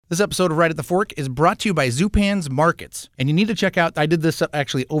This episode of Right at the Fork is brought to you by Zupan's Markets. And you need to check out, I did this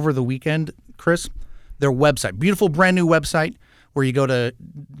actually over the weekend, Chris, their website. Beautiful brand new website where you go to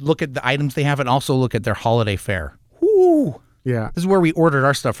look at the items they have and also look at their holiday fare. Woo! Yeah. This is where we ordered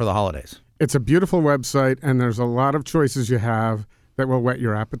our stuff for the holidays. It's a beautiful website, and there's a lot of choices you have that will whet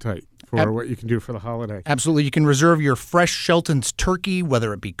your appetite for what you can do for the holiday. Absolutely. You can reserve your fresh Shelton's turkey,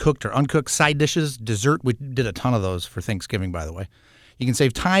 whether it be cooked or uncooked, side dishes, dessert. We did a ton of those for Thanksgiving, by the way. You can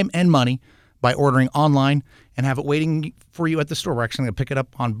save time and money by ordering online and have it waiting for you at the store. We're actually going to pick it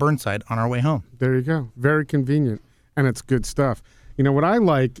up on Burnside on our way home. There you go. Very convenient, and it's good stuff. You know, what I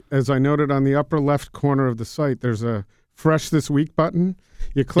like, as I noted on the upper left corner of the site, there's a Fresh This Week button.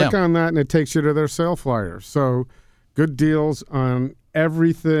 You click on that, and it takes you to their sale flyer. So good deals on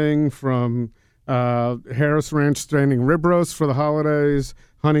everything from Harris Ranch Standing Rib Roast for the holidays,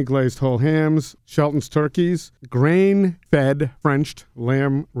 honey glazed whole hams, Shelton's turkeys, grain-fed Frenched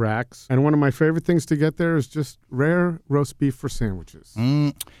lamb racks. And one of my favorite things to get there is just rare roast beef for sandwiches.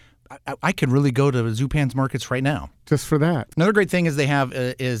 I could really go to Zupan's Markets right now. Just for that. Another great thing is they have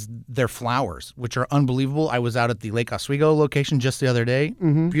is their flowers, which are unbelievable. I was out at the Lake Oswego location just the other day.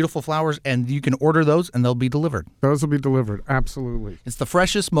 Mm-hmm. Beautiful flowers, and you can order those, and they'll be delivered. Those will be delivered, absolutely. It's the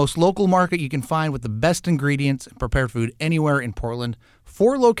freshest, most local market you can find with the best ingredients and prepared food anywhere in Portland.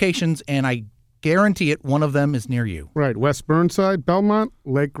 4 locations, and I guarantee it, one of them is near you. Right. West Burnside, Belmont,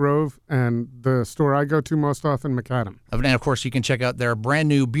 Lake Grove, and the store I go to most often, Macadam. And, of course, you can check out their brand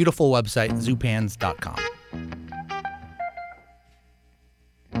new, beautiful website, zupans.com.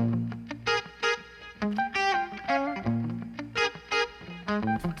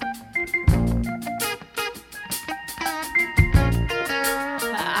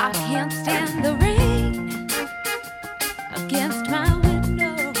 I can't stand the rain against my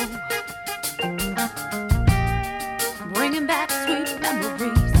window, bringing back sweet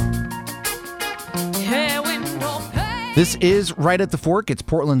memories. Hey, window pane. This is Right at the Fork. It's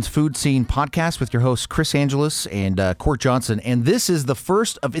Portland's food scene podcast with your hosts, Chris Angeles and Court Johnson. And this is the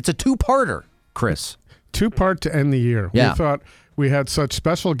first of, it's a two-parter, Chris. 2-part to end the year. Yeah. We thought we had such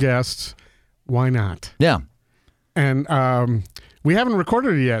special guests. Why not? Yeah. And we haven't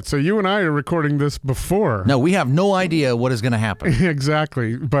recorded it yet, so you and I are recording this before. No, we have no idea what is going to happen.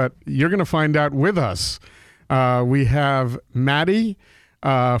 Exactly, but you're going to find out with us. We have Mattie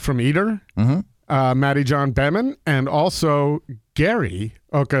from Eater, Mattie John Bamman, and also Gary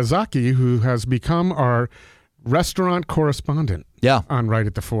Okazaki, who has become our restaurant correspondent. Yeah. On Right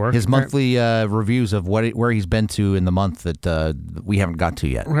at the Fork. His monthly reviews of where he's been to in the month that we haven't got to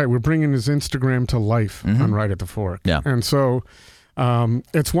yet. Right, we're bringing his Instagram to life on Right at the Fork. Yeah. And so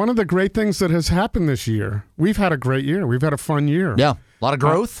it's one of the great things that has happened this year. We've had a great year. We've had a fun year. Yeah, a lot of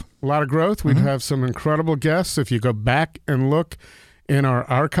growth. A lot of growth. We'd have some incredible guests. If you go back and look in our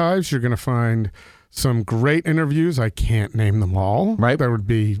archives, you're going to find some great interviews. I can't name them all. Right. There would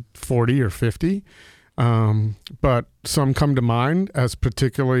be 40 or 50. But some come to mind as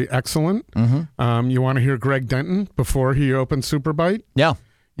particularly excellent. You want to hear Greg Denton before he opened Superbite. Yeah.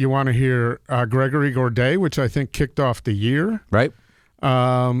 You want to hear Gregory Gourdet, which I think kicked off the year. Right.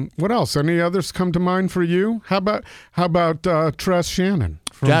 What else? Any others come to mind for you? How about Tress Shannon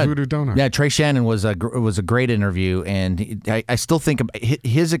from Voodoo Donut? Yeah, Trey Shannon was a great interview, and I still think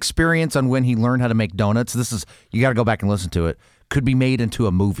his experience on when he learned how to make donuts. You got to go back and listen to it. Could be made into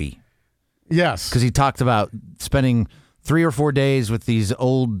a movie. Yes. Because he talked about spending 3 or 4 days with these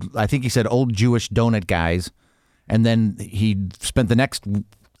old Jewish donut guys, and then he spent the next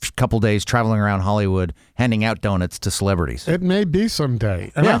couple days traveling around Hollywood handing out donuts to celebrities. It may be someday.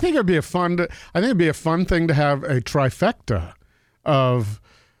 And yeah. I think it'd be a fun thing to have a trifecta of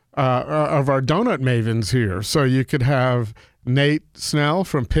our donut mavens here. So you could have Nate Snell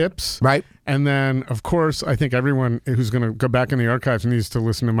from Pips. Right. And then, of course, I think everyone who's going to go back in the archives needs to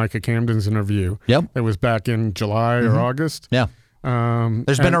listen to Micah Camden's interview. Yep. It was back in July or August. Yeah.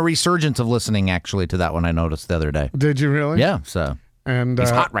 There's been a resurgence of listening, actually, to that one I noticed the other day. Did you really? Yeah. So and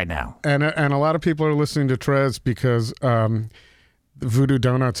he's hot right now. And a lot of people are listening to Trez because Voodoo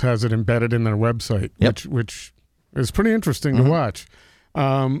Donuts has it embedded in their website, which is pretty interesting to watch.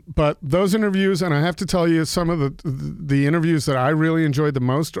 But those interviews, and I have to tell you, some of the interviews that I really enjoyed the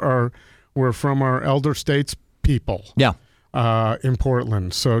most were from our elder states people. Yeah. In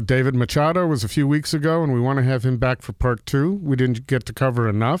Portland. So David Machado was a few weeks ago, and we want to have him back for part 2. We didn't get to cover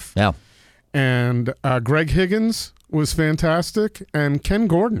enough. Yeah. And Greg Higgins was fantastic, and Ken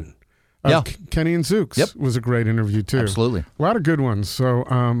Gordon Kenny and Zooks was a great interview too. Absolutely. A lot of good ones. So,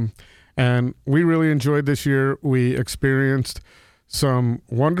 and we really enjoyed this year. We experienced some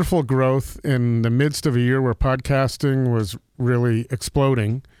wonderful growth in the midst of a year where podcasting was really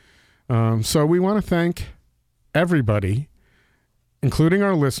exploding. So we want to thank everybody, including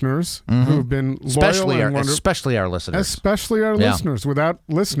our listeners, who've been loyal and wonderful. Especially our listeners. Especially our listeners. Without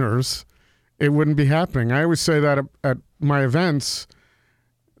listeners, it wouldn't be happening. I always say that at my events,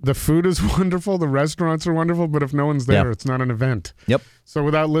 the food is wonderful, the restaurants are wonderful, but if no one's there, it's not an event. Yep. So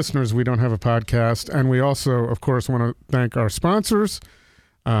without listeners, we don't have a podcast. And we also, of course, want to thank our sponsors,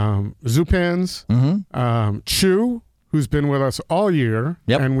 Zupans, Chew, who's been with us all year,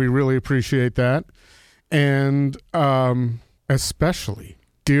 and we really appreciate that. And especially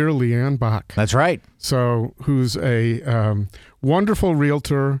dear Leanne Bach. That's right. So who's a wonderful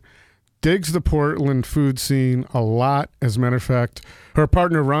realtor, digs the Portland food scene a lot. As a matter of fact, her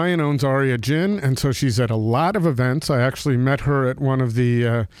partner Ryan owns Aria Gin, and so she's at a lot of events. I actually met her at one of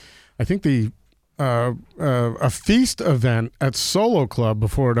the, a feast event at Solo Club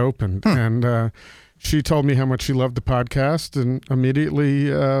before it opened, and she told me how much she loved the podcast, and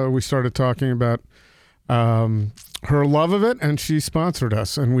immediately we started talking about her love of it, and she sponsored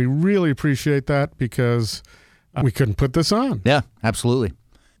us, and we really appreciate that because we couldn't put this on. Yeah, absolutely.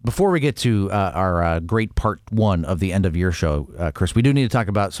 Before we get to our great part one of the end of year show, Chris, we do need to talk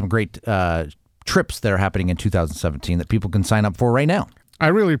about some great trips that are happening in 2017 that people can sign up for right now. I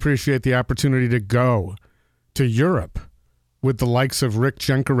really appreciate the opportunity to go to Europe with the likes of Rick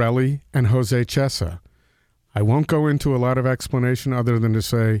Gencarelli and Jose Chesa. I won't go into a lot of explanation other than to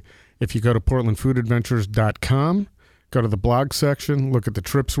say, if you go to portlandfoodadventures.com, go to the blog section, look at the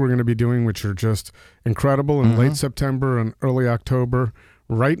trips we're going to be doing, which are just incredible in late September and early October.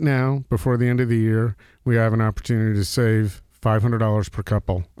 Right now, before the end of the year, we have an opportunity to save $500 per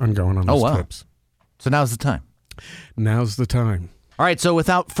couple on going on those trips. So now's the time. Now's the time. All right, so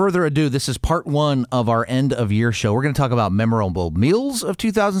without further ado, this is part one of our end of year show. We're going to talk about memorable meals of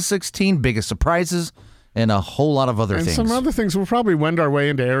 2016, biggest surprises, and a whole lot of other things. And some other things. We'll probably wend our way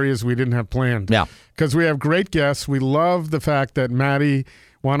into areas we didn't have planned. Yeah. Because we have great guests. We love the fact that Mattie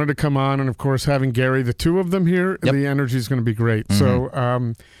wanted to come on, and of course having Gary, the two of them here, the energy is going to be great. So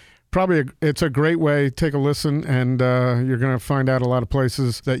probably it's a great way. Take a listen, and you're going to find out a lot of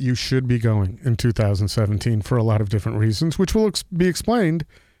places that you should be going in 2017 for a lot of different reasons, which will be explained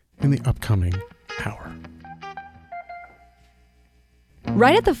in the upcoming hour.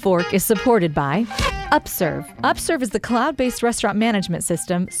 Right at the Fork is supported by Upserve. Upserve is the cloud-based restaurant management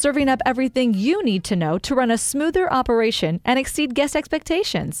system serving up everything you need to know to run a smoother operation and exceed guest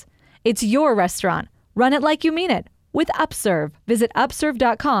expectations. It's your restaurant. Run it like you mean it with Upserve. Visit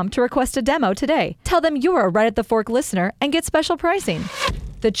upserve.com to request a demo today. Tell them you're a Right at the Fork listener and get special pricing.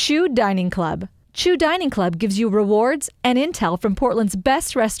 The Chew Dining Club. Chew Dining Club gives you rewards and intel from Portland's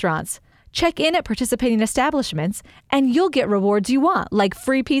best restaurants. Check in at participating establishments, and you'll get rewards you want, like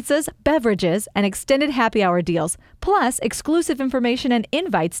free pizzas, beverages, and extended happy hour deals, plus exclusive information and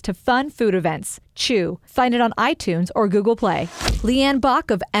invites to fun food events. Chew. Find it on iTunes or Google Play. Leanne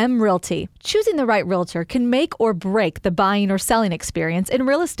Bach of M Realty. Choosing the right realtor can make or break the buying or selling experience in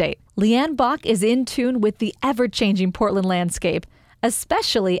real estate. Leanne Bach is in tune with the ever-changing Portland landscape,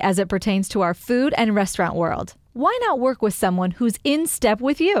 especially as it pertains to our food and restaurant world. Why not work with someone who's in step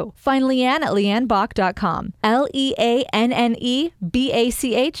with you? Find Leanne at leannebach.com.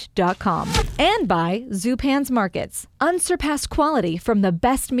 LeAnnebach.com. And by Zupans Markets. Unsurpassed quality from the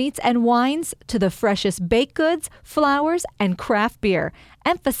best meats and wines to the freshest baked goods, flowers, and craft beer,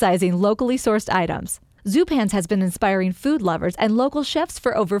 emphasizing locally sourced items. Zupans has been inspiring food lovers and local chefs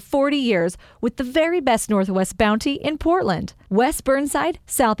for over 40 years with the very best Northwest bounty in Portland, West Burnside,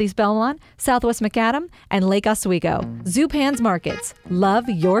 Southeast Belmont, Southwest Macadam, and Lake Oswego. Zupans Markets. Love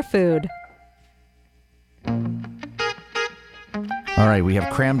your food. All right, we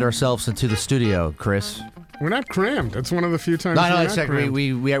have crammed ourselves into the studio, Chris. We're not crammed. It's one of the few times No, we're not exactly. crammed.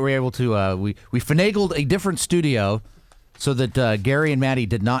 We were able to, we finagled a different studio so that Gary and Mattie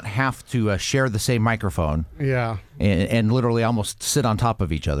did not have to share the same microphone. Yeah. And literally almost sit on top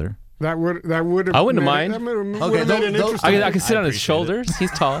of each other. That would have. I wouldn't mind. Okay, I can sit on his shoulders. He's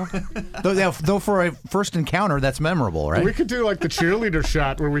tall. Though for a first encounter, that's memorable, right? We could do like the cheerleader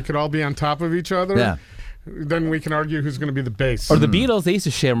shot where we could all be on top of each other. Yeah. Then we can argue who's going to be the base. Or the Beatles, they used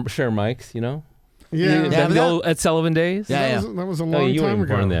to share mics, you know? Yeah. The old Ed Sullivan days. Yeah, That was a No, long you time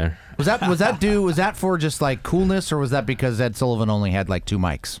weren't ago. born there. Was that for just like coolness, or was that because Ed Sullivan only had like 2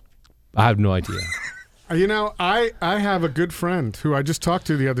 mics? I have no idea. You know, I have a good friend who I just talked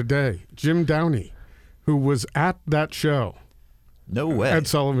to the other day, Jim Downey, who was at that show. No way. Ed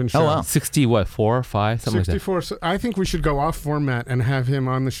Sullivan show. Oh, wow. 4 or 5, something 64. like that. I think we should go off format and have him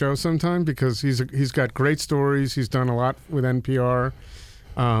on the show sometime because he's got great stories. He's done a lot with NPR.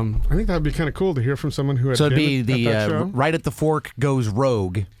 I think that would be kind of cool to hear from someone who had So it'd been be at that the show. Right at the Fork goes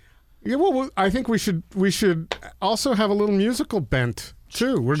rogue. Yeah, well, I think we should also have a little musical bent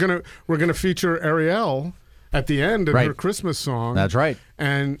too. We're gonna feature Ariel at the end of her Christmas song. That's right.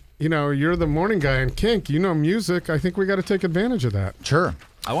 And you're the morning guy in Kink. You know music. I think we got to take advantage of that. Sure.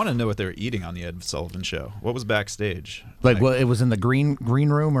 I want to know what they were eating on the Ed Sullivan Show. What was backstage? Well, it was in the green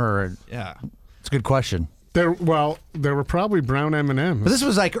room, or Yeah. it's a good question. There were probably brown M&Ms. But this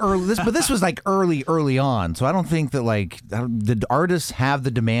was like early. This was like early on. So I don't think that did artists have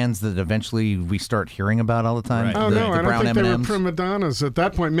the demands that eventually we start hearing about all the time. Right. Oh the, no, the I don't brown think they were M&Ms? prima donnas at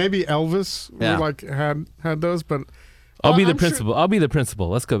that point. Maybe Elvis had those, but I'll be the I'm sure- principal. I'll be the principal.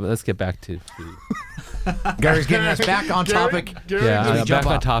 Let's go. Let's get back to. Gary's getting us back on topic. Gary, Yeah, just- back jump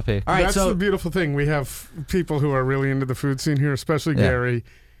on off. topic. All right, that's so the beautiful thing. We have people who are really into the food scene here, especially Yeah. Gary.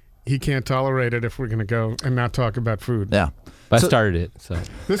 He can't tolerate it if we're going to go and not talk about food. yeah. I So- started it. So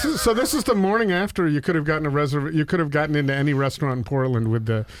This is the morning after you could have gotten You could have gotten into any restaurant in Portland with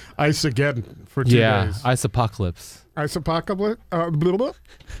the ice again for 2 yeah, days. ice apocalypse. Ice apocalypse. Blah, blah.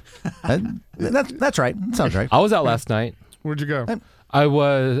 That's right. That sounds right. I was out last night. Where'd you go?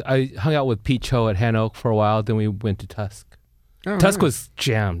 I hung out with Pete Cho at Han Oak for a while. Then we went to Tusk. Oh, Tusk nice. was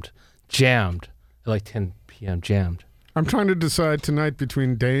jammed at like 10 p.m. Jammed. I'm trying to decide tonight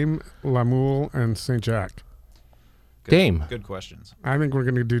between Dame, Lamoule, and St. Jack. Dame. Good questions. I think we're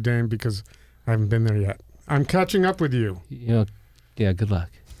going to do Dame because I haven't been there yet. I'm catching up with you. Yeah. Good luck.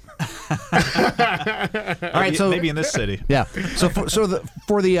 All right, so maybe in this city. yeah. So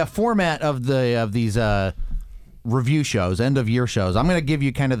for the format of these review shows, end of year shows, I'm going to give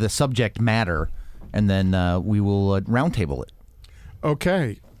you kind of the subject matter, and then we will roundtable it.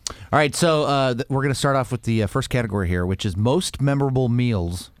 Okay. All right, so we're going to start off with the first category here, which is most memorable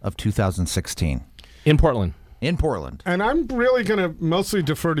meals of 2016 In Portland. in Portland. And I'm really going to mostly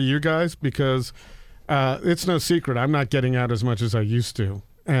defer to you guys because it's no secret I'm not getting out as much as I used to.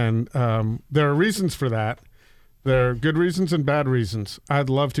 And there are reasons for that. There are good reasons and bad reasons. I'd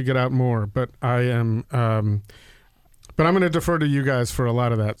love to get out more, but I am. But I'm going to defer to you guys for a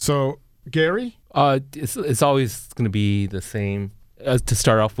lot of that. So, Gary? It's always going to be the same to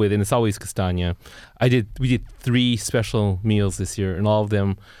start off with, and it's always castagna. We did 3 special meals this year, and all of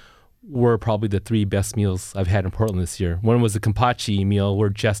them were probably the 3 best meals I've had in Portland this year. One was the Campacci meal where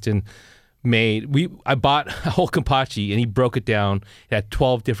Justin I bought a whole Campacci and he broke it down. It had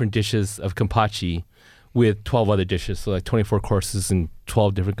 12 different dishes of Campacci with 12 other dishes, so like 24 courses and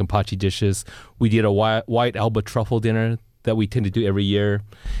 12 different Campacci dishes. We did a white Alba truffle dinner that we tend to do every year,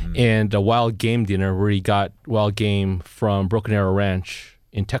 and a wild game dinner where he got wild game from Broken Arrow Ranch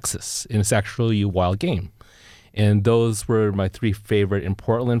in Texas, and it's actually wild game. And those were my 3 favorite in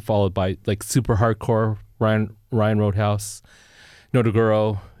Portland, followed by like super hardcore Ryan Roadhouse,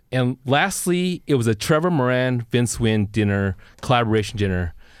 Nodoguro. And lastly, it was a Trevor Moran, Vince Wynn dinner, collaboration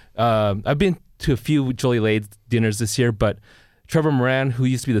dinner. I've been to a few Jolie Lade dinners this year, but Trevor Moran, who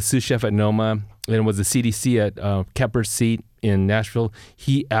used to be the sous chef at Noma and was the CDC at Kepper's Seat in Nashville,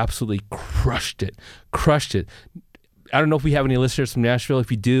 he absolutely crushed it. I don't know if we have any listeners from Nashville.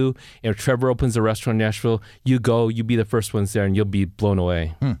 If you do, and if Trevor opens a restaurant in Nashville, you be the first ones there, and you'll be blown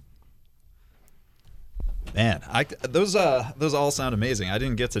away. Man, those all sound amazing. I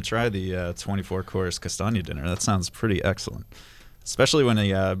didn't get to try the 24-course castagna dinner. That sounds pretty excellent, especially when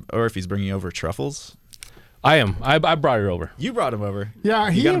or if he's bringing over truffles. I am. I brought her over. You brought him over. Yeah,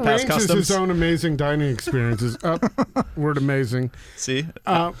 You he got him past arranges customs? his own amazing dining experiences. Word amazing. See,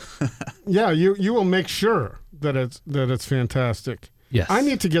 Yeah, you will make sure that it's fantastic. Yes. I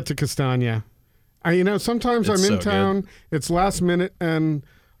need to get to Castagna. Sometimes It's I'm in so town, it's last minute, and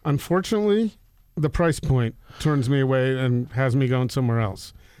unfortunately, the price point turns me away and has me going somewhere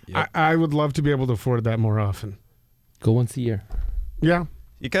else. Yep. I would love to be able to afford that more often. Go once a year. Yeah.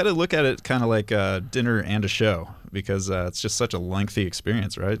 you got to look at it kind of like a dinner and a show because it's just such a lengthy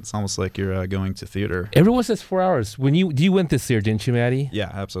experience, right? It's almost like you're going to theater. Everyone says 4 hours. You went this year, didn't you, Mattie? Yeah,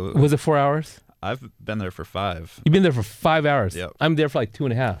 absolutely. Was it 4 hours? I've been there for 5. You've been there for 5 hours. Yep. I'm there for like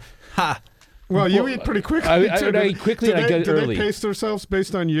 2.5. Ha! Well, you Well, eat pretty quickly. I too. eat quickly and I get do early. they pace themselves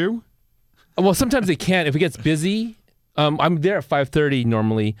based on you? Well, sometimes they can't. If it gets busy, I'm there at 5:30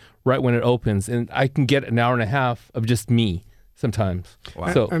 normally, right when it opens, and I can get an hour and a half of just me sometimes.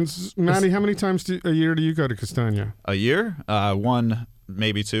 Wow. So And Mattie, how many times a year do you go to Castagna? A year? 1,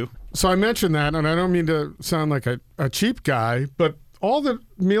 maybe 2. So I mentioned that, and I don't mean to sound like a cheap guy, but all the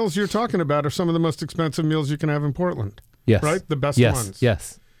meals you're talking about are some of the most expensive meals you can have in Portland. yes, Right? The best yes, ones.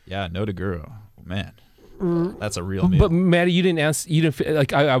 Yes. Yeah, no to Guru. Man, that's a real meal. But Mattie, you didn't answer. You didn't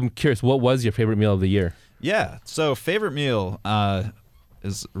like. I'm curious. What was your favorite meal of the year? Yeah, so favorite meal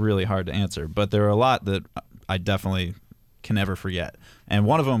is really hard to answer, but there are a lot that I definitely can never forget. And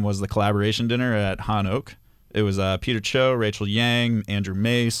one of them was the collaboration dinner at Han Oak. It was Peter Cho, Rachel Yang, Andrew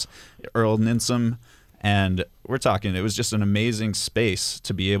Mace, Earl Ninsom, and we're talking, it was just an amazing space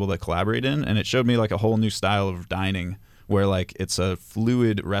to be able to collaborate in, and it showed me like a whole new style of dining where like it's a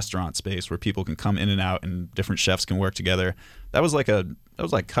fluid restaurant space where people can come in and out and different chefs can work together. That was like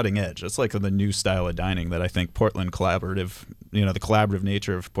cutting edge. It's like the new style of dining that I think Portland collaborative, the collaborative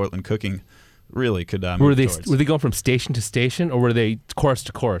nature of Portland cooking really could move Were they going from station to station, or were they course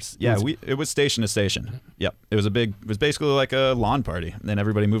to course? Yeah, it was station to station. Yep, it was basically like a lawn party, and then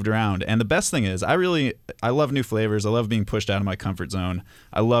everybody moved around. And the best thing is, I love new flavors. I love being pushed out of my comfort zone.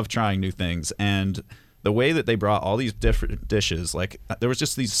 I love trying new things, and the way that they brought all these different dishes, like there was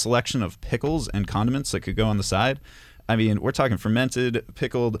just these selection of pickles and condiments that could go on the side. I mean, we're talking fermented,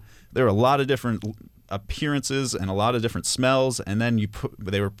 pickled. There were a lot of different appearances and a lot of different smells, and then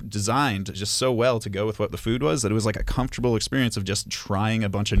they were designed just so well to go with what the food was that it was like a comfortable experience of just trying a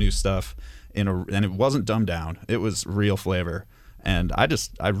bunch of new stuff and it wasn't dumbed down. It was real flavor, and I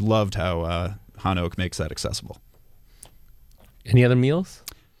loved how Han Oak makes that accessible. Any other meals?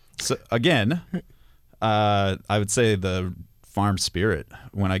 So again, I would say the Farm Spirit.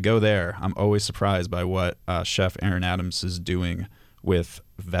 When I go there, I'm always surprised by what Chef Aaron Adams is doing with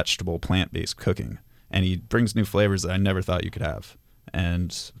vegetable plant-based cooking. And he brings new flavors that I never thought you could have.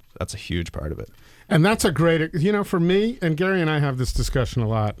 And that's a huge part of it. And that's a great, for me, and Gary and I have this discussion a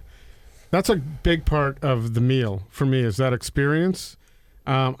lot, that's a big part of the meal for me, is that experience.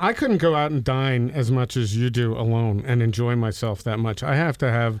 I couldn't go out and dine as much as you do alone and enjoy myself that much. I have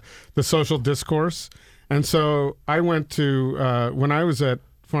to have the social discourse. And so I went to, when I was at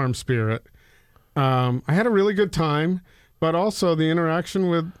Farm Spirit, I had a really good time, but also the interaction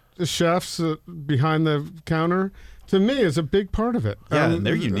with the chefs behind the counter, to me, is a big part of it. Yeah, and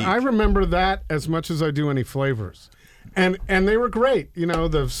they're unique. I remember that as much as I do any flavors. And they were great.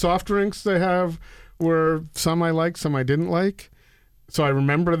 The soft drinks they have were some I liked, some I didn't like. So I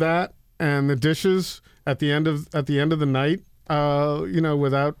remember that. And the dishes at the end of the night,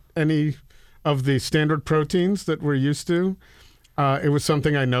 without any of the standard proteins that we're used to, it was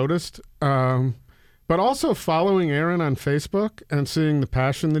something I noticed. But also following Aaron on Facebook and seeing the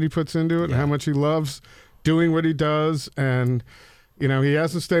passion that he puts into it and how much he loves doing what he does. And, he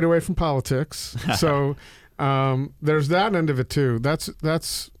hasn't stayed away from politics. So there's that end of it, too.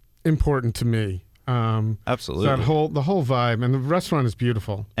 That's important to me. Absolutely. The whole vibe. And the restaurant is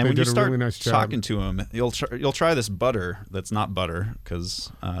beautiful. And they when did you a start really nice job. talking to him, you'll try this butter that's not butter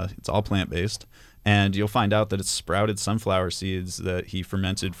because it's all plant-based. And you'll find out that it's sprouted sunflower seeds that he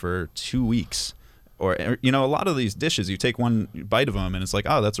fermented for 2 weeks. Or, a lot of these dishes, you take one bite of them and it's like,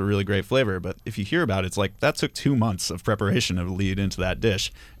 oh, that's a really great flavor. But if you hear about it, it's like, that took 2 months of preparation to lead into that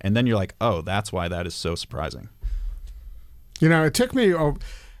dish. And then you're like, oh, that's why that is so surprising. It took me,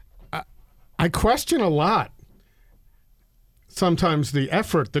 I question a lot sometimes the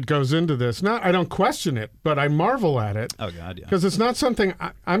effort that goes into this. I don't question it, but I marvel at it. Oh, God, yeah. Because it's not something,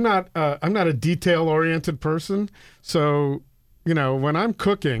 I'm not a detail-oriented person. So, when I'm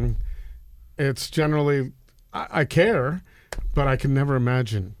cooking, it's generally, I care, but I can never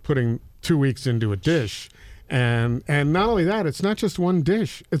imagine putting 2 weeks into a dish. And not only that, it's not just one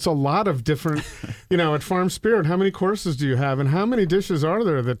dish. It's a lot of different, at Farm Spirit, how many courses do you have? And how many dishes are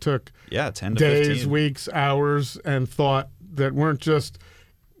there that took 10 to days, 15. weeks, hours, and thought that weren't just,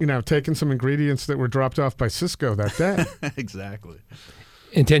 taking some ingredients that were dropped off by Cisco that day? Exactly.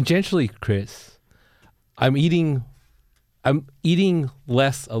 And tangentially, Chris, I'm eating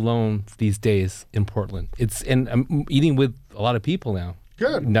less alone these days in Portland. And I'm eating with a lot of people now.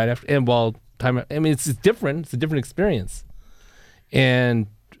 Good. Night after, and it's different. It's a different experience. And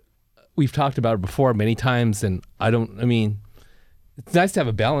we've talked about it before many times, and it's nice to have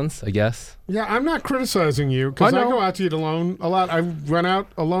a balance, I guess. Yeah, I'm not criticizing you because I go out to eat alone a lot. I went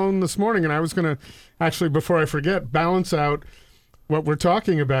out alone this morning, and I was going to actually, before I forget, balance out what we're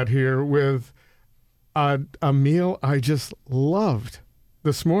talking about here with a meal I just loved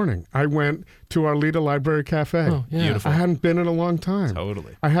this morning. I went to our Lita Library Cafe. Oh, yeah. Beautiful. I hadn't been in a long time.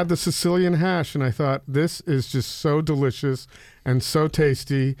 Totally. I had the Sicilian hash, and I thought, this is just so delicious and so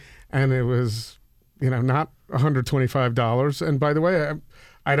tasty, and it was, not $125. And by the way,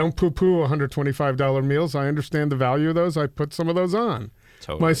 I don't poo-poo $125 meals. I understand the value of those. I put some of those on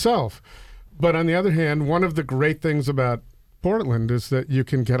myself. But on the other hand, one of the great things about Portland is that you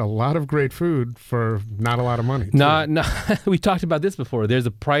can get a lot of great food for not a lot of money. We talked about this before. There's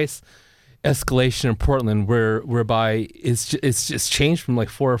a price escalation in Portland whereby it's just changed from like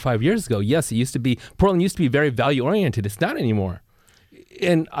 4 or 5 years ago. Yes, Portland used to be very value oriented. It's not anymore.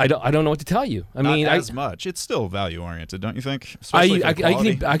 And I don't know what to tell you. I Not mean, as much. It's still value oriented, don't you think? I Especially for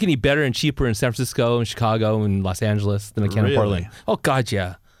quality. can eat better and cheaper in San Francisco and Chicago and Los Angeles than I can in Really? Portland. Oh God,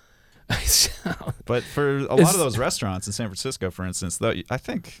 yeah. But for a lot of those restaurants in San Francisco, for instance, I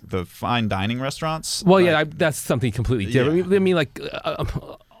think the fine dining restaurants. Well, like, yeah, that's something completely different. Yeah. I mean, like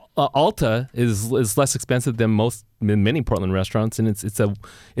Alta is less expensive than many Portland restaurants, and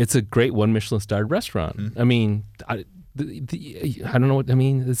it's a great one Michelin starred restaurant. Mm-hmm. I mean, I don't know what I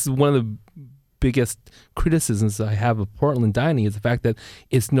mean. This is one of the biggest criticisms I have of Portland dining is the fact that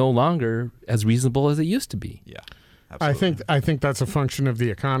it's no longer as reasonable as it used to be. Yeah, absolutely. I think that's a function of the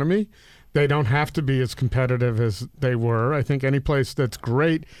economy. They don't have to be as competitive as they were. I think any place that's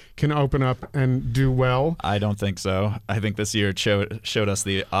great can open up and do well. I don't think so. I think this year showed us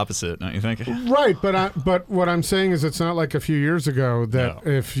the opposite, don't you think? Right, but what I'm saying is it's not like a few years ago that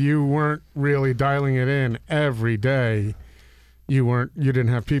if you weren't really dialing it in every day, you didn't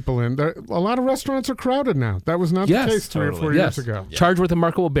have people in. A lot of restaurants are crowded now. That was not the case 3 or 4 years ago. Yeah. Charged with a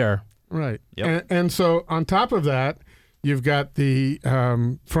remarkable bear. Right. Yep. And so on top of that, you've got the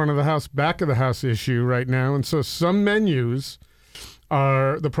front of the house, back of the house issue right now. And so some menus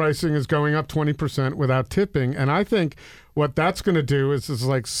the pricing is going up 20% without tipping. And I think what that's going to do is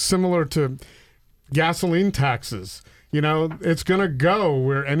like similar to gasoline taxes. You know, it's going to go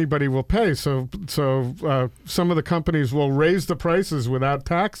where anybody will pay. So some of the companies will raise the prices without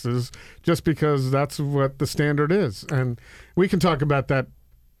taxes just because that's what the standard is. And we can talk about that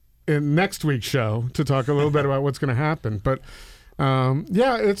in next week's show to talk a little bit about what's going to happen. But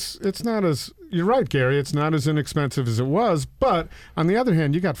it's not as, you're right, Gary, it's not as inexpensive as it was. But on the other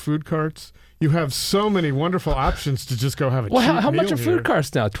hand, you got food carts. You have so many wonderful options to just go have a cheap Well, how meal much are here. food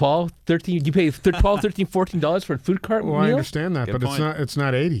carts now? 12, 13, you pay 12, 13, $14 for a food cart Well, meal? I understand that, Good but point. it's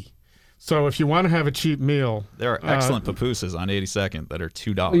not 80. So if you want to have a cheap meal, There are excellent pupusas on 82nd that are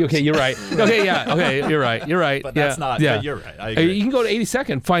 $2. Okay, you're right. Okay, yeah, okay, you're right. You're right. But yeah, that's not. Yeah. But you're right. I agree. You can go to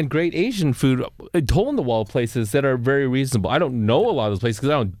 82nd, find great Asian food, hole-in-the-wall places that are very reasonable. I don't know a lot of those places because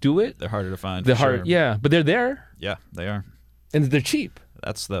I don't do it. They're harder to find. They're for hard, sure. yeah, but they're there Yeah, they are. and they're cheap.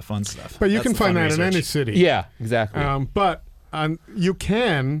 That's the fun stuff. but you That's can the fun find that in any research. city. Yeah, exactly. But you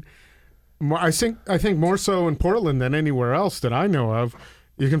can. I think more so in Portland than anywhere else that I know of.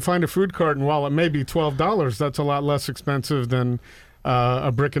 You can find a food cart, and while it may be $12, that's a lot less expensive than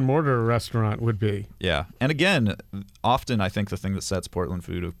a brick and mortar restaurant would be. Yeah, and again, often I think the thing that sets Portland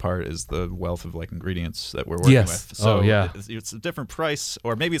food apart is the wealth of like ingredients that we're working Yes. with. So Oh, yeah. it's a different price,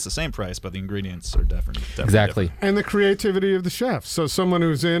 or maybe it's the same price, but the ingredients are different. Exactly. different. And the creativity of the chefs. So someone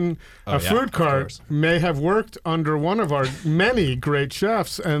who's in Oh, a yeah, food of cart course. may have worked under one of our many great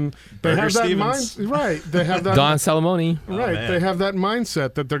chefs, and they Burger have that Stevens. right. They have that Don Salamoni. right. man. They have that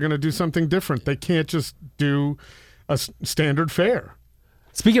mindset that they're going to do something different. They can't just do a standard fare.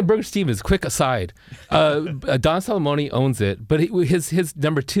 Speaking of Burger Stevens, quick aside, Don Salamoni owns it, but his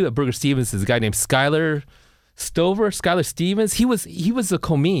number two at Burger Stevens is a guy named Skylar Stevens. He was a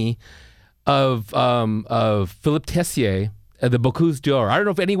commis of Philippe Tessier at the Bocuse d'Or. I don't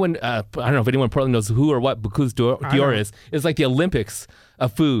know if anyone in Portland knows who or what Bocuse d'Or is. It's like the Olympics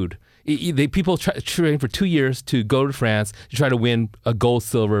of food. People train for 2 years to go to France to try to win a gold,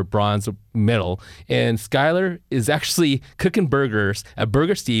 silver, bronze medal. And Skylar is actually cooking burgers at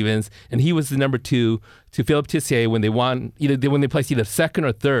Burger Stevens, and he was the number two to Philippe Tessier when they won when they placed either second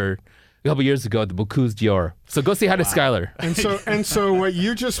or third a couple years ago at the Bocuse d'Or. So go say hi to Skylar. And so what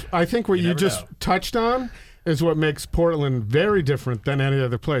you just touched on is what makes Portland very different than any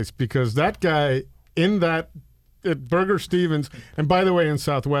other place, because that guy at Burger Stevens, and by the way, in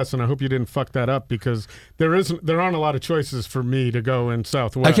Southwest, and I hope you didn't fuck that up, because there aren't a lot of choices for me to go in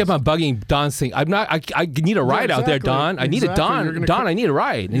Southwest. I kept on bugging Don, saying, I need a ride out there, Don. I need a Exactly. Don. I need a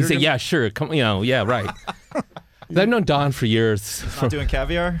ride. And he said, yeah, sure. Come, yeah, right. I've known Don for years. Not doing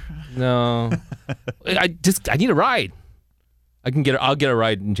caviar. No, I need a ride. I'll get a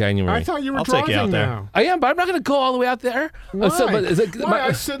ride in January. I thought you were I'll take driving you out there. now. I am, but I'm not going to go all the way out there. Why? Why?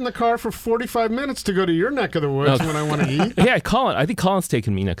 I sit in the car for 45 minutes to go to your neck of the woods when I want to eat. Yeah, I think Colin's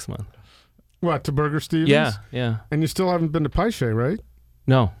taking me next month. What, to Burger Stevens? Yeah. And you still haven't been to Paiche, right?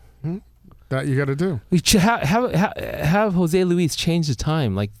 No. That you got to do. We should have Jose Luis change the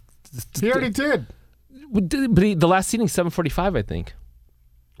time. Like He already did. But the last seating 7:45, I think.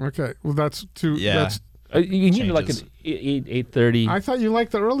 Okay. Well, that's too. Yeah. That's, You need like an Changes. 8:30. I thought you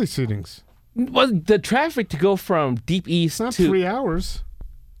liked the early seatings. Well, the traffic to go from deep east It's not to 3 hours.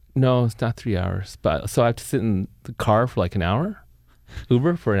 No, it's not 3 hours. But so I have to sit in the car for like an hour,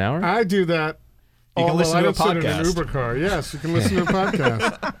 Uber for an hour. I do that You can listen I to a don't sit in an podcast. Uber car. Yes, you can listen to a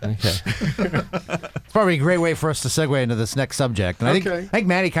podcast. Okay. It's probably a great way for us to segue into this next subject. And I think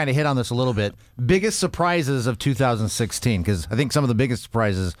Mattie kind of hit on this a little bit. Biggest surprises of 2016, because I think some of the biggest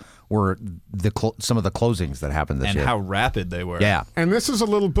surprises were some of the closings that happened this year. And how rapid they were. Yeah. And this is a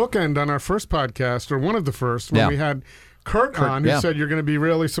little bookend on our first podcast, or one of the first, when we had Kurt on, who said you're going to be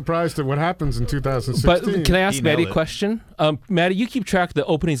really surprised at what happens in 2016. But can I ask He Mattie a nailed it. question? Mattie, you keep track of the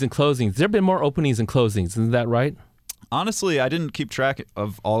openings and closings. There have been more openings and closings. Isn't that right? Honestly, I didn't keep track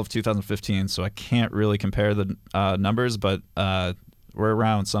of all of 2015, so I can't really compare the numbers, but we're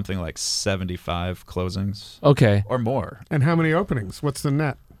around something like 75 closings Okay. or more. And how many openings? What's the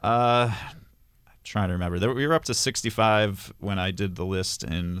net? Trying to remember. We were up to 65 when I did the list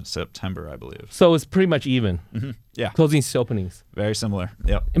in September, I believe. So it's pretty much even. Yeah, Closings to openings. very similar.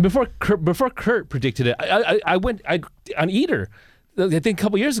 Yep. And before Kurt predicted it, I went on Eater. I think a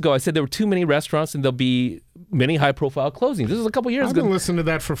couple years ago, I said there were too many restaurants and there'll be many high-profile closings. This was a couple years I've ago. been listening to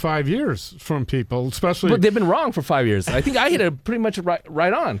that for 5 years from people, especially. But they've been wrong for 5 years. I think I hit it pretty much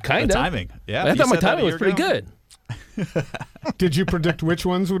right on, kind The of. timing. Yeah. I you thought my said that a timing was year pretty ago? good. Did you predict which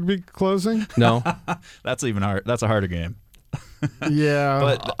ones would be closing? No. That's even hard. That's a harder game. Yeah.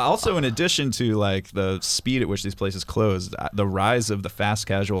 But also, in addition to like the speed at which these places closed, the rise of the fast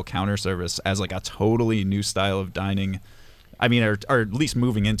casual counter service as like a totally new style of dining. I mean, or at least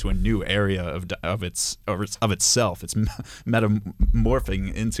moving into a new area of itself. It's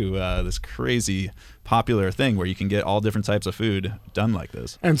metamorphing into this crazy popular thing where you can get all different types of food done like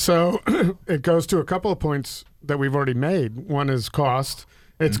this. And so it goes to a couple of points that we've already made. One is cost.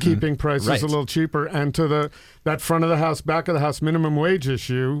 It's keeping prices Right. a little cheaper. And to that front of the house, back of the house minimum wage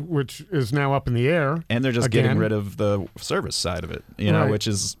issue, which is now up in the air. And they're just again. getting rid of the service side of it, you know, Right. which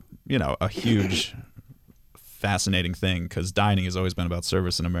is, you know, a huge fascinating thing because dining has always been about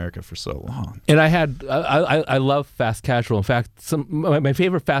service in America for so long. And I love fast casual. In fact, my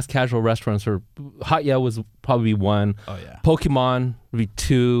favorite fast casual restaurants are Hot Yeah was probably one. Oh, yeah. Pokemon would be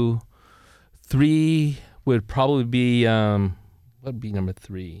 2. 3 would probably be what would be number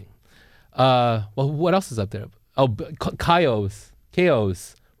 3? Well, what else is up there? Oh, Kayo's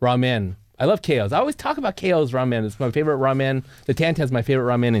ramen. I love Kayo's. I always talk about Kayo's ramen. It's my favorite ramen. The Tantan's my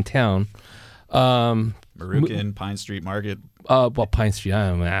favorite ramen in town. Marucan, Pine Street Market. Well, Pine Street. I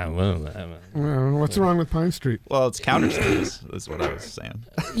don't know. What's wrong with Pine Street? Well, it's counter service, is what I was saying.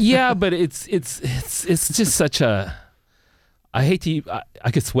 Yeah, but it's just such a. I hate to.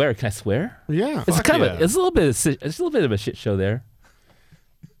 I could swear. Can I swear? Yeah. It's kind yeah. of. It's a little bit of a shit show there.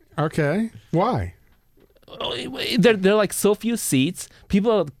 Okay. Why? They're like so few seats.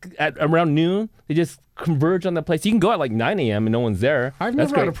 People at around noon, they just converge on the place. You can go at like 9 a.m. and no one's there. I've That's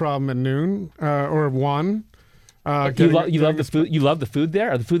never had a great. problem at noon or 1. You Getting- love the food. You love the food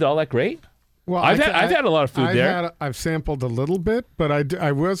there. Are the food all that great? Well, I've had a lot of food there. I've sampled a little bit, but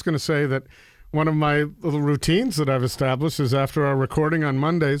I was going to say that one of my little routines that I've established is after our recording on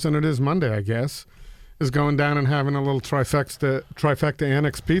Mondays, and it is Monday, I guess, is going down and having a little trifecta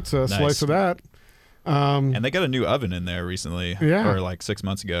annex pizza, Nice. slice of that. And they got a new oven in there recently, Yeah. or like 6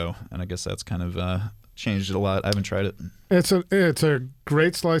 months ago, and I guess that's kind of changed it a lot. I haven't tried it. It's a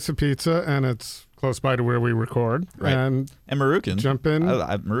great slice of pizza, and it's close by to where we record. Right. And And Marucan. Jump in.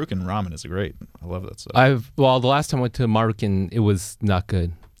 Marucan ramen is great. I love that stuff. The last time I went to Marucan, it was not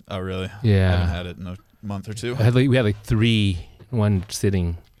good. Oh, really? Yeah. I haven't had it in a month or two. We had like 3 in one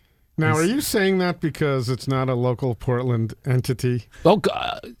sitting. now, are you saying that because it's not a local Portland entity? Oh,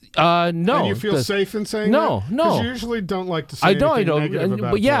 no. And you feel safe in saying No, that? no. 'Cause you usually don't like to say I don't. negative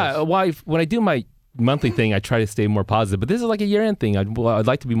about But yeah, those. well, when I do my monthly thing, I try to stay more positive. But this is like a year-end thing. I'd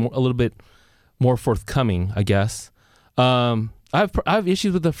like to be a little bit more forthcoming, I guess. I have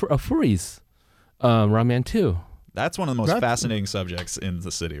issues with the Furi's ramen too. That's one of the most That's- fascinating subjects in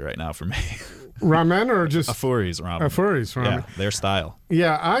the city right now for me. Ramen or just Afuri's ramen. Furries ramen? Yeah, their style.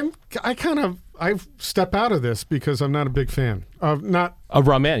 Yeah, I step out of this because I'm not a big fan of not Of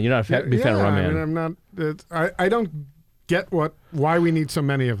ramen. You're not a big fan of ramen. I mean, I'm not. I don't get why we need so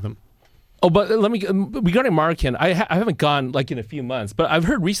many of them. Oh, but let me regarding Marucan, I haven't gone like in a few months, but I've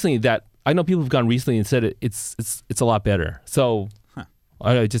heard recently that I know people have gone recently and said it's a lot better. So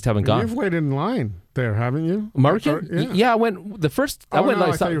I just haven't gone. You've waited in line there, haven't you? Marucan? Or- Yeah, I went the first. I Oh, went no,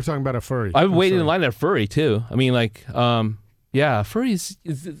 like I thought you were talking about a furry. I've I'm waited in sorry. line at Furry too. I mean, like, yeah, Furry is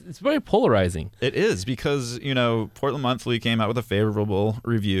it's very polarizing. It is because, you know, Portland Monthly came out with a favorable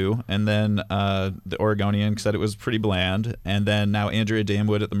review, and then the Oregonian said it was pretty bland, and then now Andrea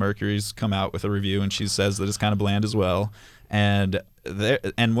Damewood at the Mercury's come out with a review, and she says that it's kind of bland as well. And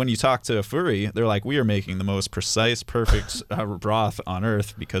and when you talk to Foodie, they're like, we are making the most precise, perfect broth on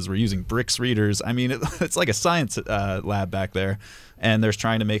earth because we're using Brix readers. I mean, it's like a science lab back there, and they're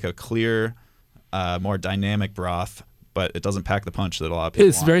trying to make a clear, more dynamic broth, but it doesn't pack the punch that a lot of people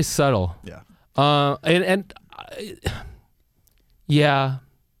It's want. very subtle. Yeah. Yeah,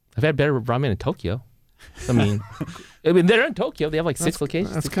 I've had better ramen in Tokyo. I mean, they're in Tokyo. They have like 6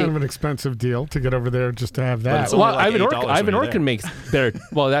 locations. That's kind of an expensive deal to get over there just to have But that. it's only Well, like $8 Ivan when you're Orkin makes better.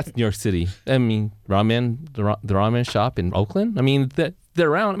 Well, that's New York City. I mean, the ramen shop in Oakland. I mean, they're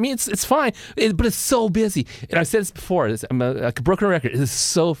around. I mean, it's fine, but it's so busy. And I've said this before. I'm a broken record. It is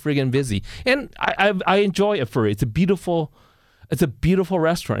so friggin' busy, and I enjoy it for it. It's a beautiful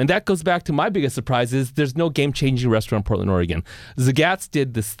restaurant. And that goes back to my biggest surprise is there's no game-changing restaurant in Portland, Oregon. Zagat's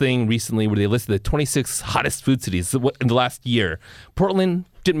did this thing recently where they listed the 26 hottest food cities in the last year. Portland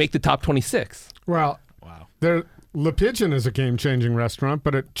didn't make the top 26. Well, Wow. Le Pigeon is a game-changing restaurant,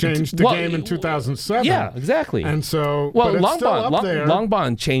 but it changed the game in 2007. Yeah, exactly. And so, Well, but it's still up there.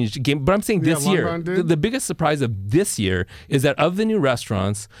 Longbon changed the game, but I'm saying this Yeah, year, Longbon did. the biggest surprise of this year is that of the new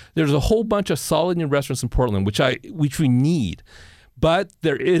restaurants, there's a whole bunch of solid new restaurants in Portland, which we need, but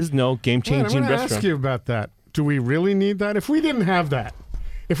there is no Wait, I'm game-changing going to restaurant. ask you about that. Do we really need that? If we didn't have that,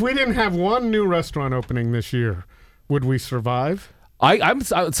 if we didn't have one new restaurant opening this year, would we survive?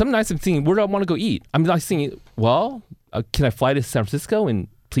 Some nights I'm thinking, where do I want to go eat? I'm like thinking, well, can I fly to San Francisco and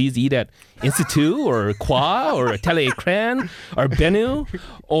please eat at Institut or Qua or Atelier Cran or Benu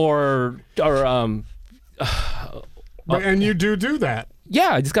or And you do that.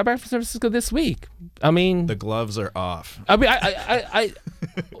 yeah, I just got back from San Francisco this week. I mean, The gloves are off. I mean,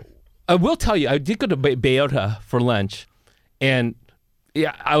 I will tell you, I did go to Bayota for lunch, and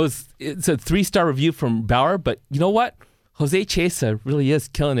yeah, it's a 3-star review from Bauer, but you know what? Jose Chesa really is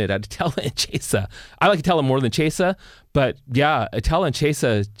killing it at Atella and Chesa. I like Atella more than Chesa, but yeah, Atella and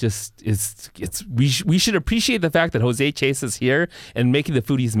Chesa just we should appreciate the fact that Jose Chesa is here and making the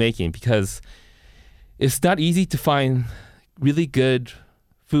food he's making, because it's not easy to find really good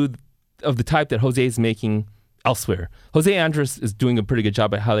food of the type that Jose is making elsewhere. Jose Andres is doing a pretty good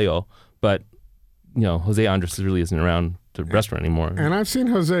job at Jaleo, but Jose Andres really isn't around the restaurant anymore. And I've seen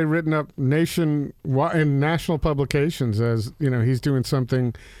Jose written up in national publications as, he's doing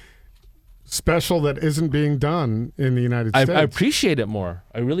something special that isn't being done in the United States. I appreciate it more.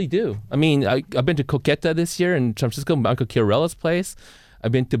 I really do. I mean, I've been to Coqueta this year in San Francisco, Uncle Chiarella's place.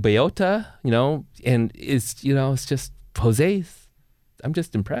 I've been to Bayota, and it's just Jose's. I'm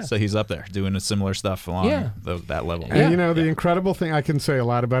just impressed. So he's up there doing similar stuff along that level. And the incredible thing, I can say a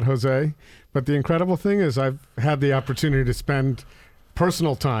lot about Jose, but the incredible thing is I've had the opportunity to spend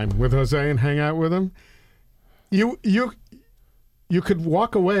personal time with Jose and hang out with him. You could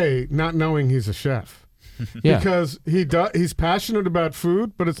walk away not knowing he's a chef. Yeah. Because he's passionate about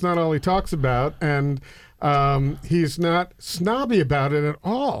food, but it's not all he talks about, and he's not snobby about it at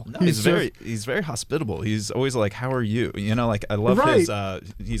all. No, he's very hospitable. He's always like, "How are you?" I love his.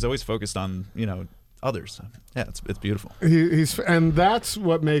 He's always focused on others. Yeah, it's beautiful. And that's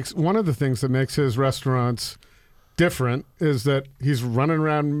what makes one of the things that makes his restaurants different is that he's running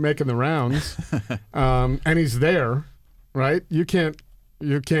around making the rounds, and he's there, right? You can't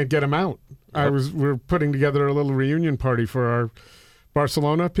get him out. We're putting together a little reunion party for our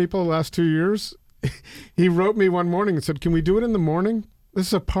Barcelona people the last 2 years. He wrote me one morning and said, "Can we do it in the morning? This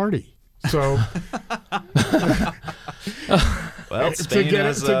is a party." So, well, Spain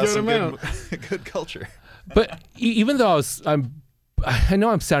has some him good culture. But even though I know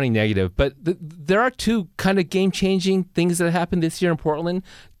I'm sounding negative, but there are two kind of game-changing things that happened this year in Portland.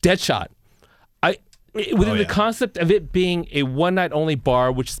 Deadshot. Within the concept of it being a one-night-only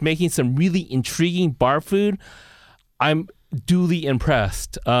bar, which is making some really intriguing bar food, I'm duly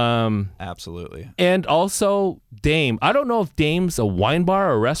impressed. Absolutely. And also Dame. I don't know if Dame's a wine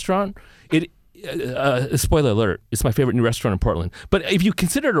bar or a restaurant. Spoiler alert, it's my favorite new restaurant in Portland. But if you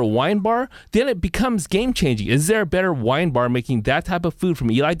consider it a wine bar, then it becomes game-changing. Is there a better wine bar making that type of food from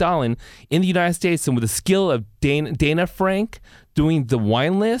Eli Dahlin in the United States, and with the skill of Dana Frank doing the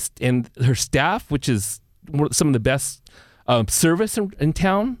wine list and her staff, which is some of the best service in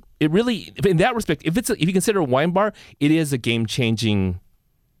town? It really, in that respect, if you consider a wine bar, it is a game-changing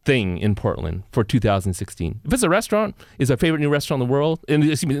thing in Portland for 2016. If it's a restaurant, it's my favorite new restaurant in the world,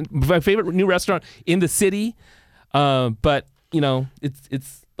 and my favorite new restaurant in the city. But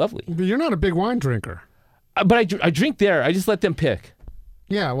it's lovely. But you're not a big wine drinker. But I drink there. I just let them pick.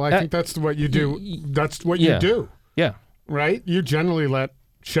 Yeah, well, I think that's what you do. That's what you do. Yeah. Right? You generally let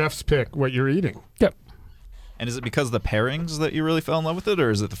chefs pick what you're eating. Yep. And is it because of the pairings that you really fell in love with it,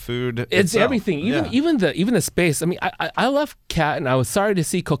 or is it the food? It's itself? everything, Yeah. even the space. I mean, I love Cat, and I was sorry to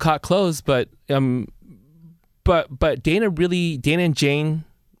see Cocotte close, but Dana and Jane,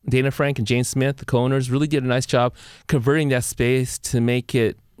 Dana Frank and Jane Smith, the co-owners, really did a nice job converting that space to make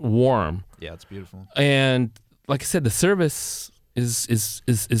it warm. Yeah, it's beautiful. And like I said, the service is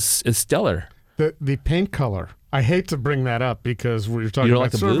stellar. The paint color. I hate to bring that up because we're talking You don't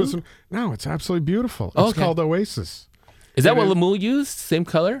about like the blue? service. No, it's absolutely beautiful. It's Oh, okay. called Oasis. Is that It what is- Lemuel used? Same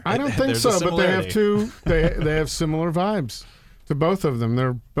color? I don't think There's a so, but they have similarity. they have similar vibes to both of them.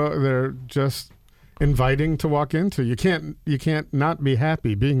 They're just inviting to walk into. You can't not be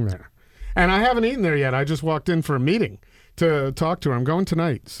happy being there. And I haven't eaten there yet. I just walked in for a meeting to talk to her. I'm going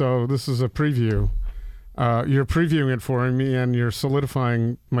tonight, so this is a preview. You're previewing it for me, and you're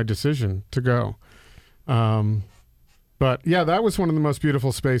solidifying my decision to go. But yeah, that was one of the most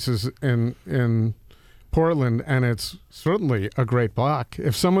beautiful spaces in Portland, and it's certainly a great block.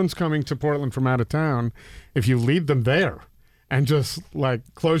 If someone's coming to Portland from out of town, if you lead them there and just like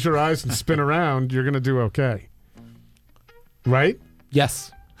close your eyes and spin around, you're going to do okay. Right?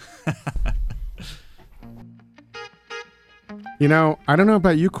 Yes. You know, I don't know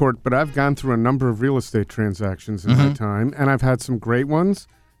about you, Court, but I've gone through a number of real estate transactions in my time, and I've had some great ones,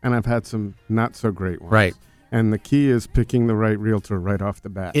 and I've had some not so great ones. Right. And the key is picking the right realtor right off the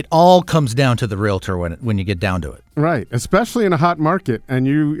bat. It all comes down to the realtor when you get down to it. Right, especially in a hot market, and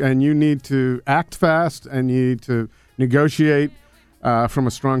you need to act fast, and you need to negotiate from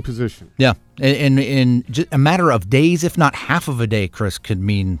a strong position. Yeah, and in a matter of days, if not half of a day, Chris, could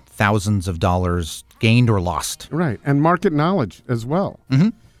mean thousands of dollars gained or lost. Right, and market knowledge as well. Mm-hmm.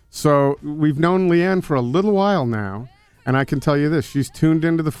 So we've known Leanne for a little while now, and I can tell you this, she's tuned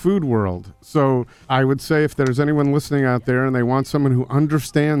into the food world. So I would say if there's anyone listening out there and they want someone who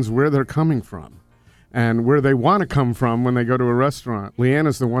understands where they're coming from and where they want to come from when they go to a restaurant, Leanne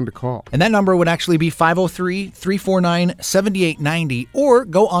is the one to call. And that number would actually be 503-349-7890, or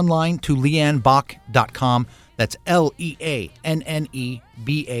go online to leannebach.com. That's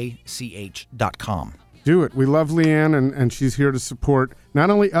LEANNEBACH.com. Do it. We love Leanne, and she's here to support not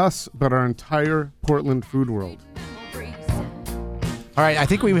only us, but our entire Portland food world. All right, I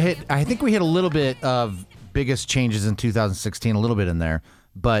think we hit a little bit of biggest changes in 2016, a little bit in there,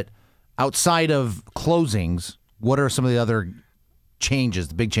 but outside of closings, what are some of the other changes,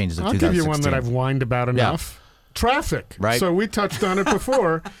 the big changes of I'll 2016? give you one that I've whined about enough. Traffic. Right. So we touched on it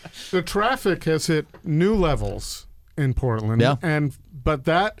before. The traffic has hit new levels in Portland. Yeah. But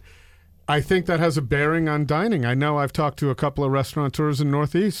that, I think that has a bearing on dining. I know I've talked to a couple of restaurateurs in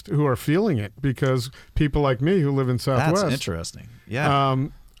Northeast who are feeling it because people like me who live in Southwest. That's interesting. Yeah.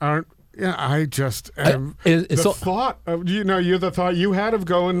 Aren't. Yeah, I just am. the Thought of you're the thought you had of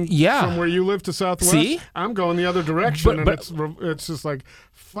going from where you live to Southwest. See? I'm going the other direction, But- and it's just like,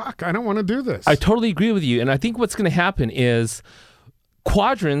 fuck, I don't want to do this. I totally agree with you. And I think what's going to happen is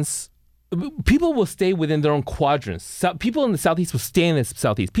quadrants, people will stay within their own quadrants. People in the Southeast will stay in the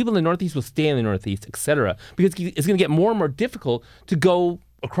Southeast. People in the Northeast will stay in the Northeast, etc. Because it's going to get more and more difficult to go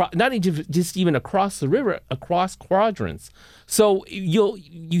across, not just even across the river, across quadrants. So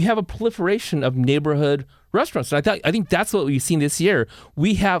you have a proliferation of neighborhood restaurants. And I think that's what we've seen this year.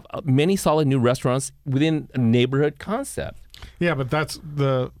 We have many solid new restaurants within a neighborhood concept. Yeah, but that's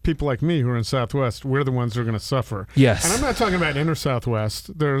the people like me who are in Southwest. We're the ones who are going to suffer. Yes. And I'm not talking about inner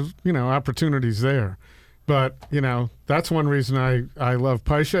Southwest. There's, opportunities there. But, that's one reason I love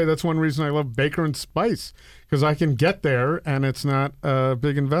Paishe. That's one reason I love Baker and Spice, because I can get there and it's not a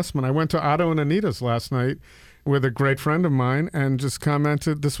big investment. I went to Otto and Anita's last night with a great friend of mine and just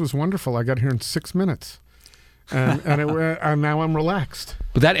commented, this was wonderful. I got here in 6 minutes. And now I'm relaxed.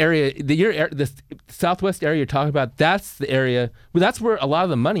 But that area, the Southwest area you're talking about, that's the area. Well, that's where a lot of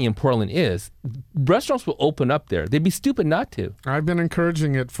the money in Portland is. Restaurants will open up there. They'd be stupid not to. I've been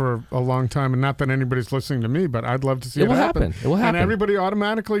encouraging it for a long time, and not that anybody's listening to me, but I'd love to see it will happen. It will happen. And everybody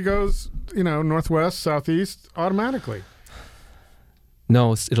automatically goes, Northwest, Southeast, automatically.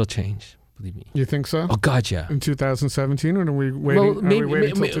 No, it'll change. Believe me. You think so? Oh God, yeah. In 2017, or are we waiting? Well, maybe- are we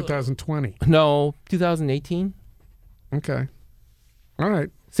waiting maybe- until 2020? No, 2018. Okay. All right.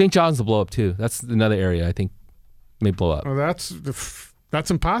 St. John's will blow up too. That's another area I think may blow up. Well, that's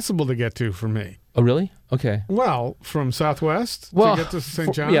impossible to get to for me. Oh, really? Okay. Well, from Southwest Well, to get to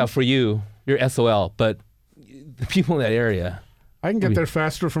St. John's, yeah, for you, you're SOL, but the people in that area, I can get there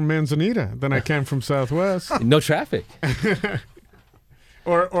faster from Manzanita than I can from Southwest. no traffic.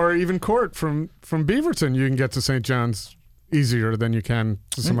 Or even Court from Beaverton, you can get to St. John's easier than you can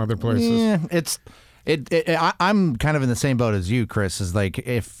to some other places. Yeah, I'm kind of in the same boat as you, Chris. Is like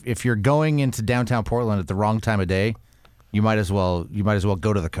if you're going into downtown Portland at the wrong time of day, you might as well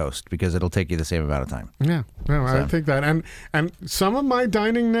go to the coast because it'll take you the same amount of time. Yeah, no, I think that. And some of my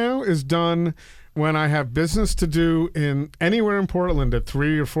dining now is done when I have business to do in anywhere in Portland at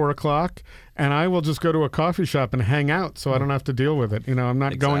 3 or 4 o'clock, and I will just go to a coffee shop and hang out, so I don't have to deal with it. I'm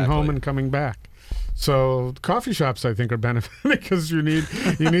not going home and coming back. So coffee shops, I think, are benefiting because you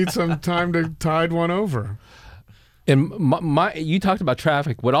need some time to tide one over. And you talked about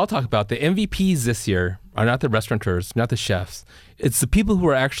traffic. What I'll talk about, the MVPs this year are not the restaurateurs, not the chefs. It's the people who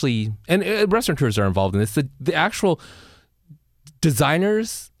are actually, and restaurateurs are involved in this, the actual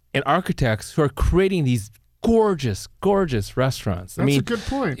designers and architects who are creating these gorgeous, gorgeous restaurants. That's a good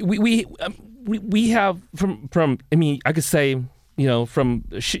point. We have from I could say, from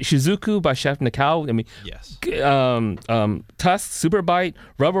Shizuku by Chef Nakao. Yes. Tusk, Superbite,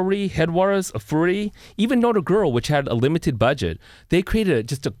 Revelry, Headwaters, Foodie, even Noda Girl, which had a limited budget. They created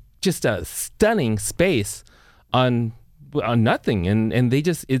just a stunning space on nothing, and they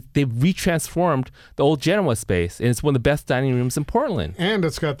retransformed the old Genoa space, and it's one of the best dining rooms in Portland. And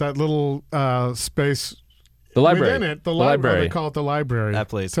it's got that little space. The library. Within it, the library. They call it the library. That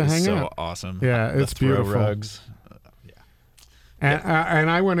place to is hang so out. awesome. Yeah, it's the throw beautiful. rugs. And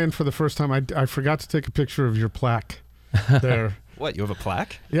I went in for the first time. I forgot to take a picture of your plaque there. What, you have a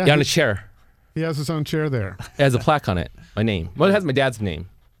plaque? Yeah, on a chair. He has his own chair there. It has a plaque on it. My name. Well, it has my dad's name.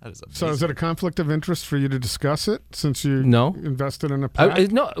 That is amazing. So is it a conflict of interest for you to discuss it since you No. invested in a plaque?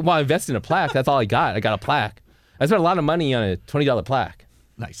 I invested in a plaque. That's all I got. I got a plaque. I spent a lot of money on a $20 plaque.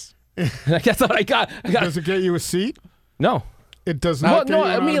 Nice. That's what I got. Does it get you a seat? No. It does not.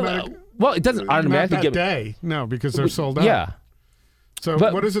 It doesn't automatically not that day. No, because they're sold out. Yeah. So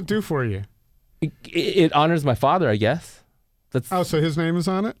But- what does it do for you? It honors my father, I guess. Oh, so his name is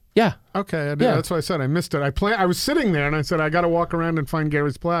on it? Yeah. Okay, Yeah. that's why I said I missed it. I was sitting there and I said I got to walk around and find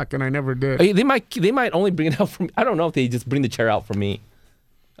Gary's plaque, and I never did. They might only bring it out for me. I don't know if they just bring the chair out for me.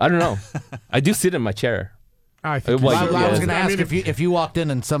 I don't know. I do sit in my chair. I think Well, you should. I was yeah. going to ask if you walked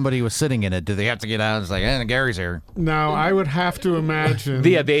in and somebody was sitting in it, do they have to get out and it's like, Gary's here? No, I would have to imagine.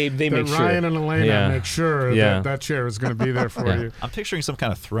 Yeah, they that make sure. Ryan and Elena Yeah. make sure Yeah. that chair is going to be there for Yeah. you. I'm picturing some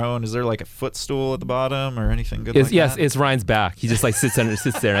kind of throne. Is there like a footstool at the bottom or anything good like Yes, that? it's Ryan's back. He just sits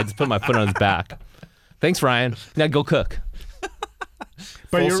there, and I just put my foot on his back. Thanks, Ryan. Now go cook.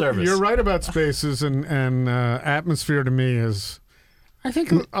 But Full service. you're right about spaces and atmosphere. To me is, I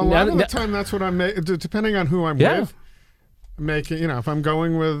think a lot of the time that's what I'm depending on who I'm with. Making, if I'm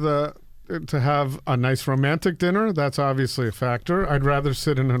going with to have a nice romantic dinner, that's obviously a factor. I'd rather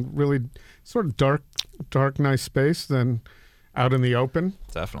sit in a really sort of dark, nice space than out in the open.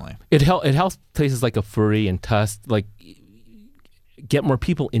 Definitely. It helps places like a Foodie and Tusk get more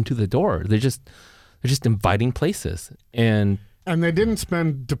people into the door. They're just inviting places, and they didn't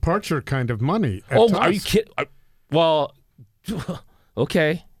spend departure kind of money. At are Tusk. you kidding? Well,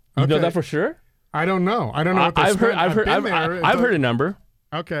 okay, you know Okay. that for sure. I don't know. I don't know what they I've heard. spent. I've heard. been there. It I've heard a doesn't- number,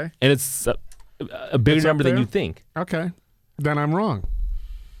 Okay. and it's a bigger It's up number than there? you think. Okay. Then I'm wrong.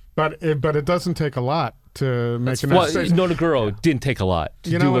 But it doesn't take a lot to make an Well, space. Noda Girl didn't take a lot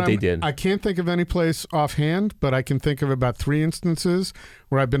to do what they did. I can't think of any place offhand, but I can think of about 3 instances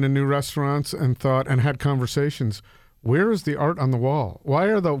where I've been in new restaurants and thought and had conversations. Where is the art on the wall? Why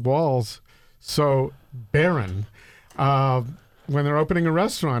are the walls so barren? When they're opening a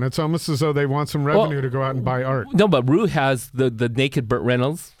restaurant, it's almost as though they want some revenue to go out and buy art. No, but Rue has the naked Burt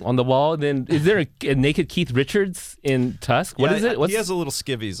Reynolds on the wall. Then is there a naked Keith Richards in Tusk? What is it? He has a little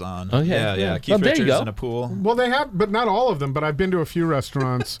skivvies on. Okay, Yeah. yeah. Keith Oh, there you Richards go. in a pool. Well, they have, but not all of them. But I've been to a few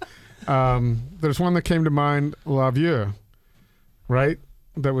restaurants. There's one that came to mind, La Vieux, right?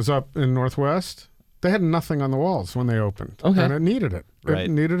 That was up in Northwest. They had nothing on the walls when they opened. Okay. And it needed it. Right.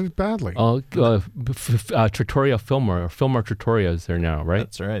 It needed it badly. Trattoria Filmer Trattoria is there now, right?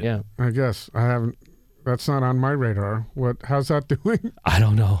 That's right. Yeah. I guess I haven't. That's not on my radar. How's that doing? I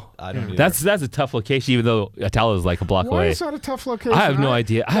don't know. I don't either. That's a tough location, even though Italo is like a block Why away. is that a tough location? I have no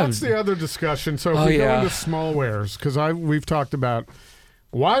idea. That's the other discussion. So if we go into smallwares, because we've talked about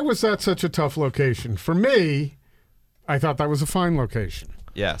why was that such a tough location? For me, I thought that was a fine location.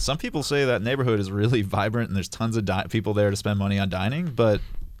 Yeah, some people say that neighborhood is really vibrant and there's tons of people there to spend money on dining, but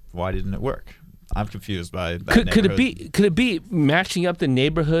why didn't it work? I'm confused by that Could neighborhood. it be matching up the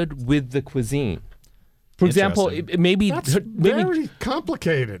neighborhood with the cuisine? For example, Interesting. maybe That's maybe very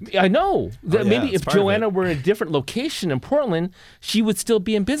complicated. I know that yeah, maybe it's if part of Joanna it. were in a different location in Portland, she would still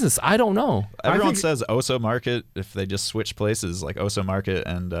be in business. I don't know. Everyone think- says Oso Market if they just switch places, like Oso Market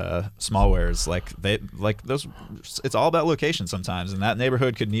and Smallwares. Those. It's all about location sometimes, and that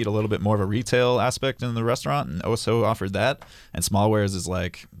neighborhood could need a little bit more of a retail aspect in the restaurant, and Oso offered that. And Smallwares is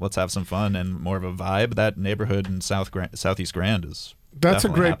like, let's have some fun and more of a vibe. That neighborhood in Southeast Grand is. That's a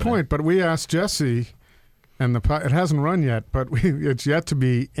definitely great happening. point. But we asked Jesse, and it hasn't run yet, but it's yet to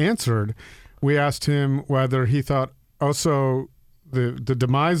be answered. We asked him whether he thought Oso, the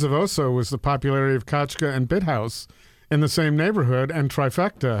demise of Oso was the popularity of Kachka and Bithouse in the same neighborhood and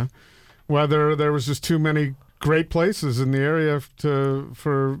Trifecta, whether there was just too many great places in the area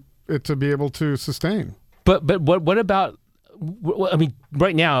for it to be able to sustain. But what about? I mean,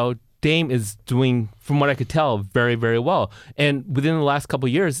 right now Dame is doing, from what I could tell, very, very well. And within the last couple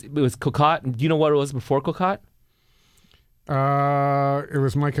of years, it was Cocotte. Do you know what it was before Cocotte? It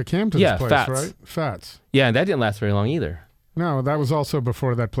was Micah Campton's place, Fats. right? Fats. Yeah, and that didn't last very long either. No, that was also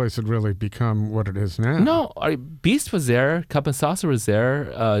before that place had really become what it is now. No, Beast was there. Cup and Saucer was there.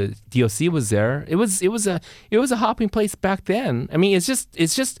 DOC was there. It was a hopping place back then. I mean, it's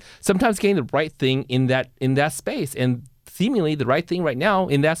just sometimes getting the right thing in that space, and seemingly the right thing right now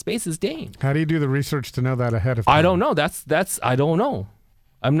in that space is Dame. How do you do the research to know that ahead of time? I don't know. That's I don't know.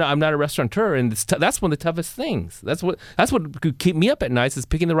 I'm not a restaurateur, and that's one of the toughest things. That's what could keep me up at night is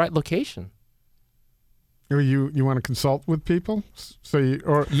picking the right location. Or you want to consult with people? So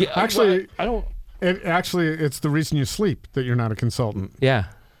Actually, I don't. It's the reason you sleep that you're not a consultant. Yeah,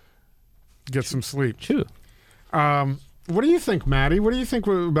 Get some sleep. true. What do you think, Mattie? What do you think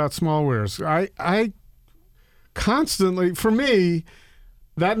about Smallwares? I constantly, for me,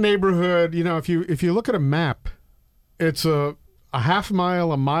 that neighborhood. You know, if you look at a map, it's a half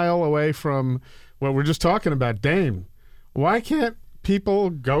mile, a mile away from what we're just talking about, Dame. Why couldn't people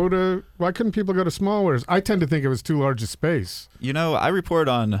go to Smallwares? I tend to think it was too large a space. You know, I report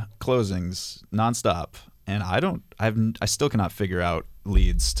on closings nonstop, and I still cannot figure out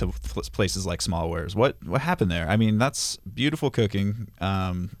leads to places like Smallwares. What happened there? I mean, that's beautiful cooking,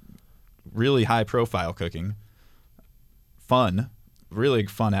 really high profile cooking, really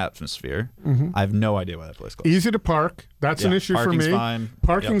fun atmosphere. Mm-hmm. I have no idea why that place closed. Easy to park. That's an Yeah, issue for parking's me. fine.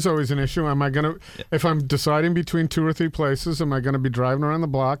 Parking's always an issue. Am I gonna, if I'm deciding between two or three places, am I gonna be driving around the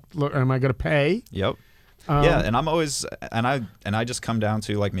block? Am I gonna pay? Yep. Yeah, and I'm always and I just come down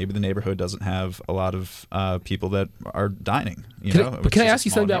to like maybe the neighborhood doesn't have a lot of people that are dining. But can I ask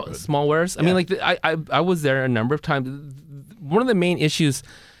you something about Smallwares? I mean, like I was there a number of times. One of the main issues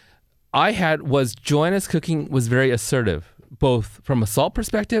I had was Joanna's cooking was very assertive, both from a salt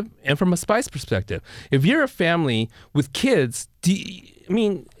perspective and from a spice perspective. If you're a family with kids,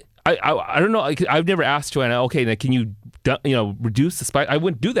 I don't know. I've never asked Joanna. Okay, now can you reduce the spice? I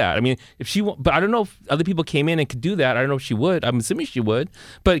wouldn't do that. I mean, if she, but I don't know if other people came in and could do that. I don't know if she would. I'm assuming she would.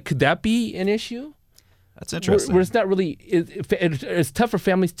 But could that be an issue? That's interesting. Where it's not really. It's tough for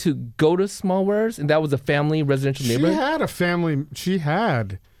families to go to Smallwares, and that was a family residential neighborhood. She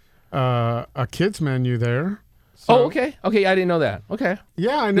had a kids menu there. So, Oh, okay. Okay, I didn't know that. Okay.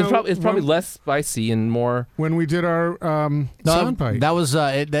 Yeah, I know. It's probably less spicy and more. When we did our soundbite. That was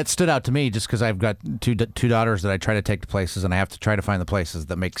that stood out to me just because I've got two daughters that I try to take to places, and I have to try to find the places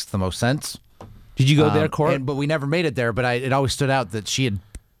that makes the most sense. Did you go there, Court? But we never made it there. But it always stood out that she had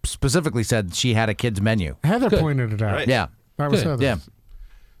specifically said she had a kids menu. Heather Good. pointed it out. Right. Yeah, That was Good. Heather. yeah.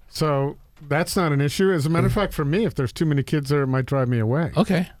 So that's not an issue. As a matter of fact, for me, if there's too many kids there, it might drive me away.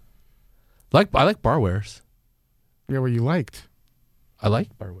 Okay. I like barwares. Yeah, well, you liked. I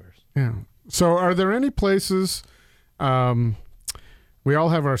like barwares. Yeah. So are there any places, we all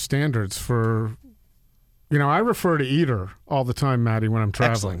have our standards for, I refer to Eater all the time, Mattie, when I'm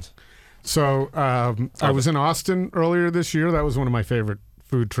traveling. Excellent. So I was in Austin earlier this year. That was one of my favorite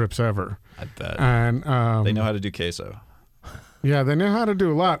food trips ever. I bet. And They know how to do queso. yeah, they know how to do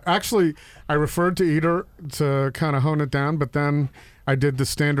a lot. Actually, I referred to Eater to kind of hone it down, but then I did the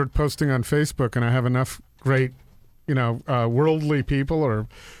standard posting on Facebook, and I have enough great, worldly people or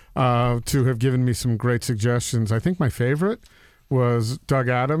to have given me some great suggestions. I think my favorite was Doug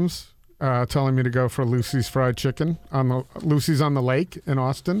Adams telling me to go for Lucy's Fried Chicken on Lucy's on the Lake in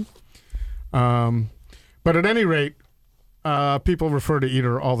Austin. But at any rate, people refer to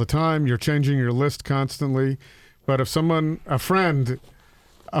Eater all the time. You're changing your list constantly. But if a friend,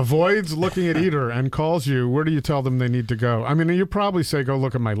 avoids looking at Eater and calls you, where do you tell them they need to go? I mean, you probably say, go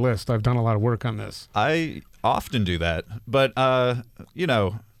look at my list. I've done a lot of work on this. I often do that, but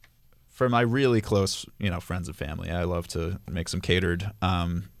for my really close, friends and family, I love to make some catered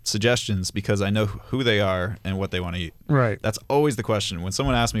suggestions because I know who they are and what they want to eat. Right. That's always the question. When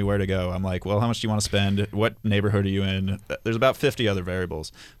someone asks me where to go, I'm like, well, how much do you want to spend? What neighborhood are you in? There's about 50 other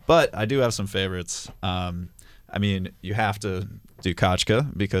variables. But I do have some favorites. You have to do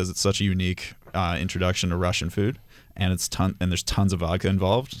kachka because it's such a unique introduction to Russian food, and there's tons of vodka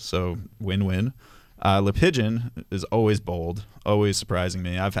involved, so win-win. Le Pigeon is always bold, always surprising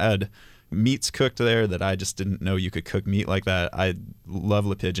me. I've had meats cooked there that I just didn't know you could cook meat like that. I love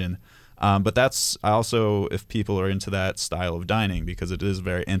Le Pigeon. But that's also if people are into that style of dining because it is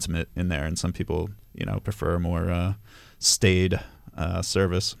very intimate in there, and some people, prefer more staid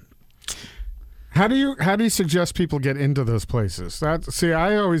service. How do you suggest people get into those places?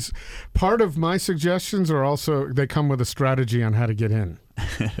 Part of my suggestions are also they come with a strategy on how to get in.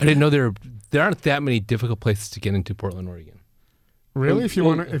 I didn't know there aren't that many difficult places to get into Portland, Oregon. Really? If you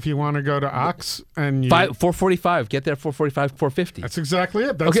want to go to Ox and 4:45, get there 4:45, 4:50. That's exactly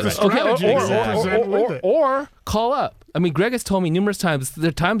it. That's the strategy. Or call up. I mean, Greg has told me numerous times there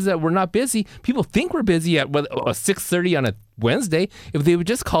are times that we're not busy. People think we're busy at 6:30 on a Wednesday. If they would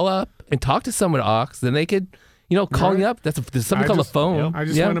just call up and talk to someone at Ox, then they could, calling up. There's something called a phone. I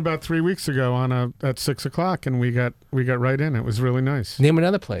just went about 3 weeks ago at 6:00, and we got right in. It was really nice. Name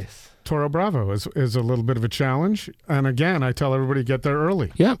another place. Toro Bravo is a little bit of a challenge, and again, I tell everybody get there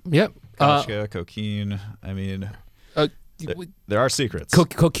early. Yep. Kachka, cocaine. I mean, there are secrets.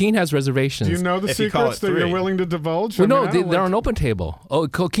 Cocaine has reservations. Do you know the secrets that you're willing to divulge? Well, no, they're on open table. Oh,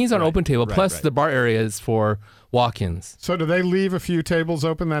 cocaine's on open table. Plus, the bar area is for walk-ins. So, do they leave a few tables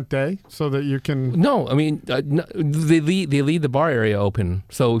open that day so that you can? No, I mean they leave the bar area open.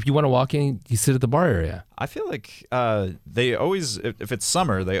 So if you want to walk in, you sit at the bar area. I feel like they always, if it's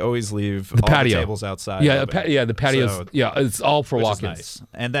summer, they always leave the patio. The tables outside. Yeah, the patios. It's all for walk-ins. Nice.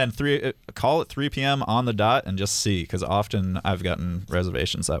 And then call at 3 p.m. on the dot and just see, because often I've gotten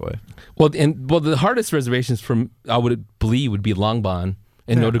reservations that way. Well, the hardest reservations I would believe would be Longbon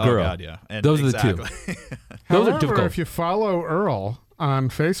and Nodaguro. Oh God, yeah. And those are the two. Those However, are difficult. If you follow Earl on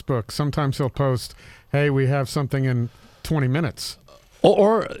Facebook, sometimes he'll post, "Hey, we have something in 20 minutes."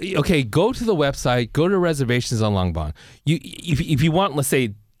 Or go to the website, go to reservations on Longbon. If you want, let's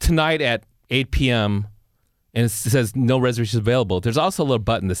say tonight at 8 p.m. and it says no reservations available, there's also a little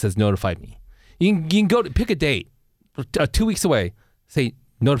button that says notify me. You can go to pick a date, 2 weeks away, say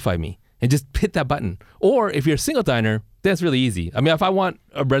notify me, and just hit that button. Or if you're a single diner, that's really easy. I mean, if I want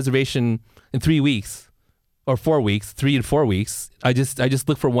a reservation in 3 weeks or 4 weeks, 3 and 4 weeks, I just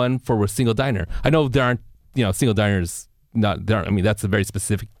look for one for a single diner. I know there aren't single diners. Not there. I mean, that's a very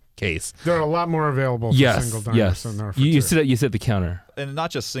specific case. There are a lot more available for single diners than there are for you sit at the counter. And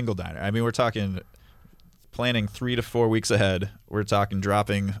not just single diner. I mean, we're talking planning 3 to 4 weeks ahead. We're talking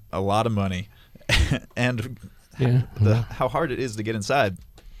dropping a lot of money and how hard it is to get inside.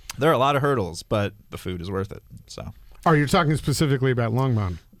 There are a lot of hurdles, but the food is worth it. So. Oh, you're talking specifically about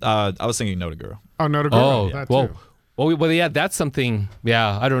Longbon? I was thinking Nodaguro. Oh, Nodaguro. Oh, that too. Well, yeah, that's something.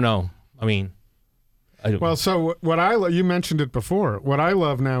 Yeah, I don't know. I mean. So what you mentioned it before. What I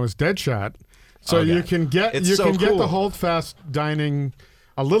love now is Deadshot. So you can get get the holdfast dining,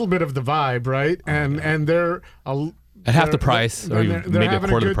 a little bit of the vibe, right? And they're at half the price, or they're maybe having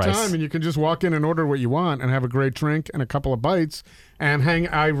a quarter good price. time, and you can just walk in and order what you want and have a great drink and a couple of bites and hang.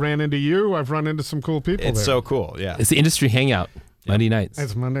 I ran into you. I've run into some cool people. It's there. so cool. Yeah, it's the industry hangout Monday nights.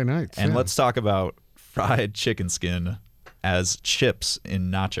 It's Monday nights. And let's talk about fried chicken skin as chips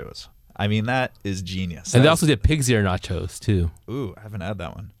in nachos. I mean, that is genius. And they also did pig's ear nachos too. Ooh, I haven't had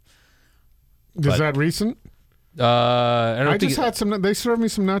that one. Is that recent? I just had some. They served me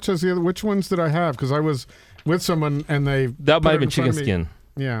some nachos the other. Which ones did I have? Because I was with someone and that might have been chicken skin.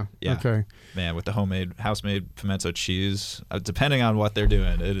 Yeah. Okay. Man, with the house-made pimento cheese, depending on what they're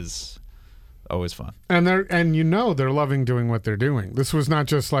doing, it is always fun. And they're loving doing what they're doing. This was not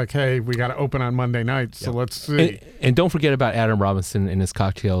just like, hey, we got to open on Monday nights, so let's see. And don't forget about Adam Robinson and his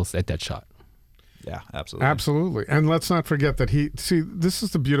cocktails at Deadshot. Yeah, absolutely. Absolutely. And let's not forget that this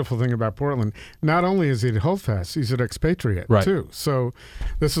is the beautiful thing about Portland. Not only is he at Holdfast, he's at Expatriate too. So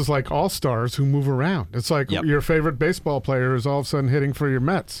this is like all-stars who move around. It's like your favorite baseball player is all of a sudden hitting for your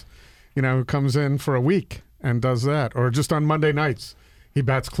Mets, who comes in for a week and does that. Or just on Monday nights, he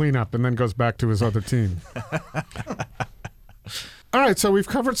bats cleanup and then goes back to his other team. All right, so we've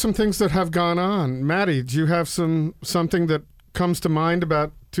covered some things that have gone on. Mattie, do you have something that comes to mind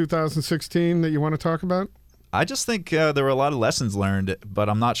about 2016 that you want to talk about? I just think there were a lot of lessons learned, but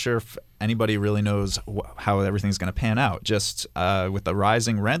I'm not sure if anybody really knows how everything's going to pan out. Just with the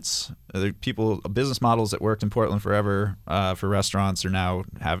rising rents, business models that worked in Portland forever for restaurants are now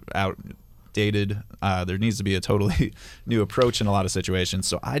outdated. There needs to be a totally new approach in a lot of situations.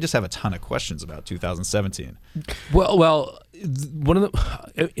 So I just have a ton of questions about 2017. Well, one of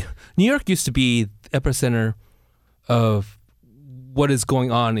the New York used to be the epicenter of what is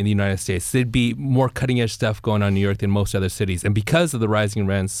going on in the United States. There'd be more cutting edge stuff going on in New York than most other cities. And because of the rising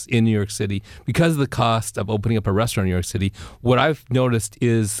rents in New York City, because of the cost of opening up a restaurant in New York City, what I've noticed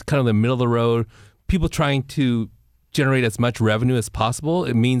is kind of the middle of the road, people trying to generate as much revenue as possible.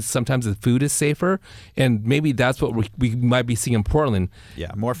 It means sometimes the food is safer. And maybe that's what we might be seeing in Portland.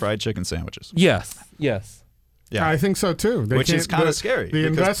 Yeah, more fried chicken sandwiches. Yes. Yeah, I think so too. Which is kind of scary. The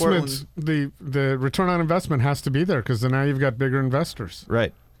investments, the return on investment has to be there because then now you've got bigger investors,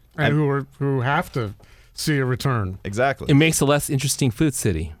 right? And who have to see a return. Exactly. It makes a less interesting food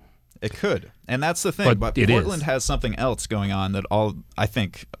city. It could, and that's the thing. But Portland has something else going on that I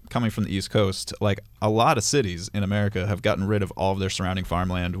think, coming from the East Coast, like a lot of cities in America have gotten rid of all of their surrounding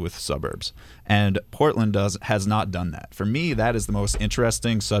farmland with suburbs, and Portland has not done that. For me, that is the most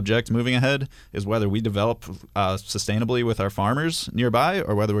interesting subject moving ahead, is whether we develop sustainably with our farmers nearby,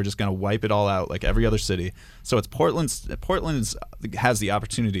 or whether we're just going to wipe it all out like every other city. So it's Portland's has the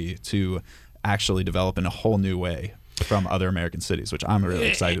opportunity to actually develop in a whole new way from other American cities, which I'm really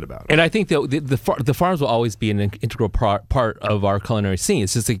excited about. And I think that the farms will always be an integral part of our culinary scene.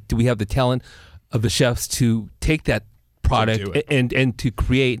 It's just like, do we have the talent of the chefs to take that product and to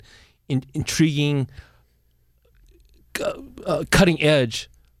create intriguing, cutting edge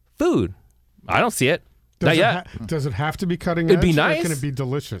food? I don't see it. Not yet. Does it have to be cutting edge? It'd be nice. Or can it be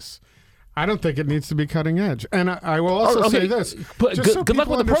delicious? I don't think it needs to be cutting edge. And I will also say this. Good luck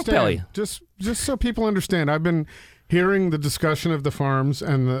with the pork belly. Just so people understand, I've been hearing the discussion of the farms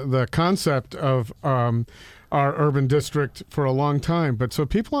and the concept of our urban district for a long time. But so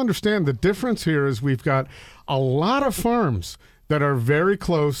people understand, the difference here is we've got a lot of farms that are very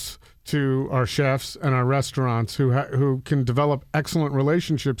close to our chefs and our restaurants who can develop excellent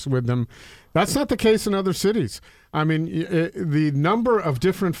relationships with them. That's not the case in other cities. I mean, the number of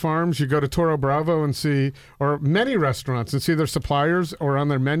different farms, you go to Toro Bravo and see, or many restaurants and see their suppliers or on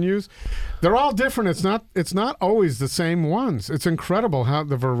their menus, they're all different. It's not always the same ones. It's incredible how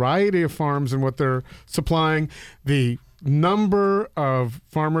the variety of farms and what they're supplying, the number of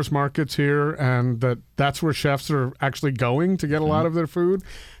farmers markets here, and that's where chefs are actually going to get a lot of their food.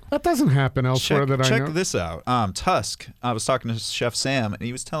 That doesn't happen elsewhere that I know. Check this out. Tusk, I was talking to Chef Sam, and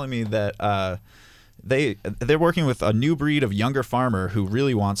he was telling me that they're working with a new breed of younger farmer who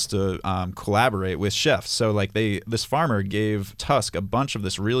really wants to collaborate with chefs. So like this farmer gave Tusk a bunch of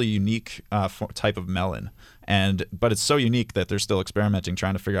this really unique type of melon, but it's so unique that they're still experimenting,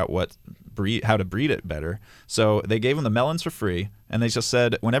 trying to figure out how to breed it better. So they gave him the melons for free, and they just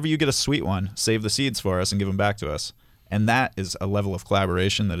said, whenever you get a sweet one, save the seeds for us and give them back to us. And that is a level of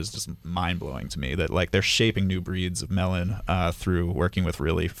collaboration that is just mind-blowing to me, that like they're shaping new breeds of melon through working with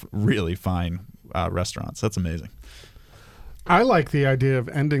really, really fine restaurants. That's amazing. I like the idea of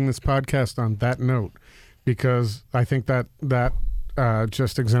ending this podcast on that note, because I think that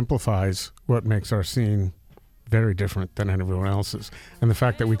just exemplifies what makes our scene very different than everyone else's, and the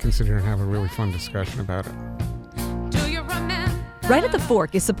fact that we can sit here and have a really fun discussion about it. Right at the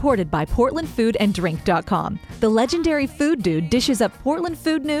Fork is supported by PortlandFoodAndDrink.com. The legendary food dude dishes up Portland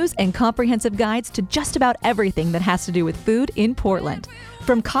food news and comprehensive guides to just about everything that has to do with food in Portland.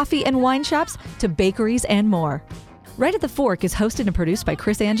 From coffee and wine shops to bakeries and more. Right at the Fork is hosted and produced by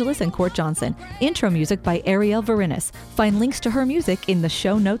Chris Angeles and Court Johnson. Intro music by Ariel Verinis. Find links to her music in the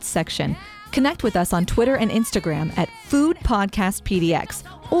show notes section. Connect with us on Twitter and Instagram at Food Podcast PDX,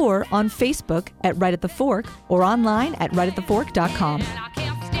 or on Facebook at Right at the Fork, or online at rightatthefork.com.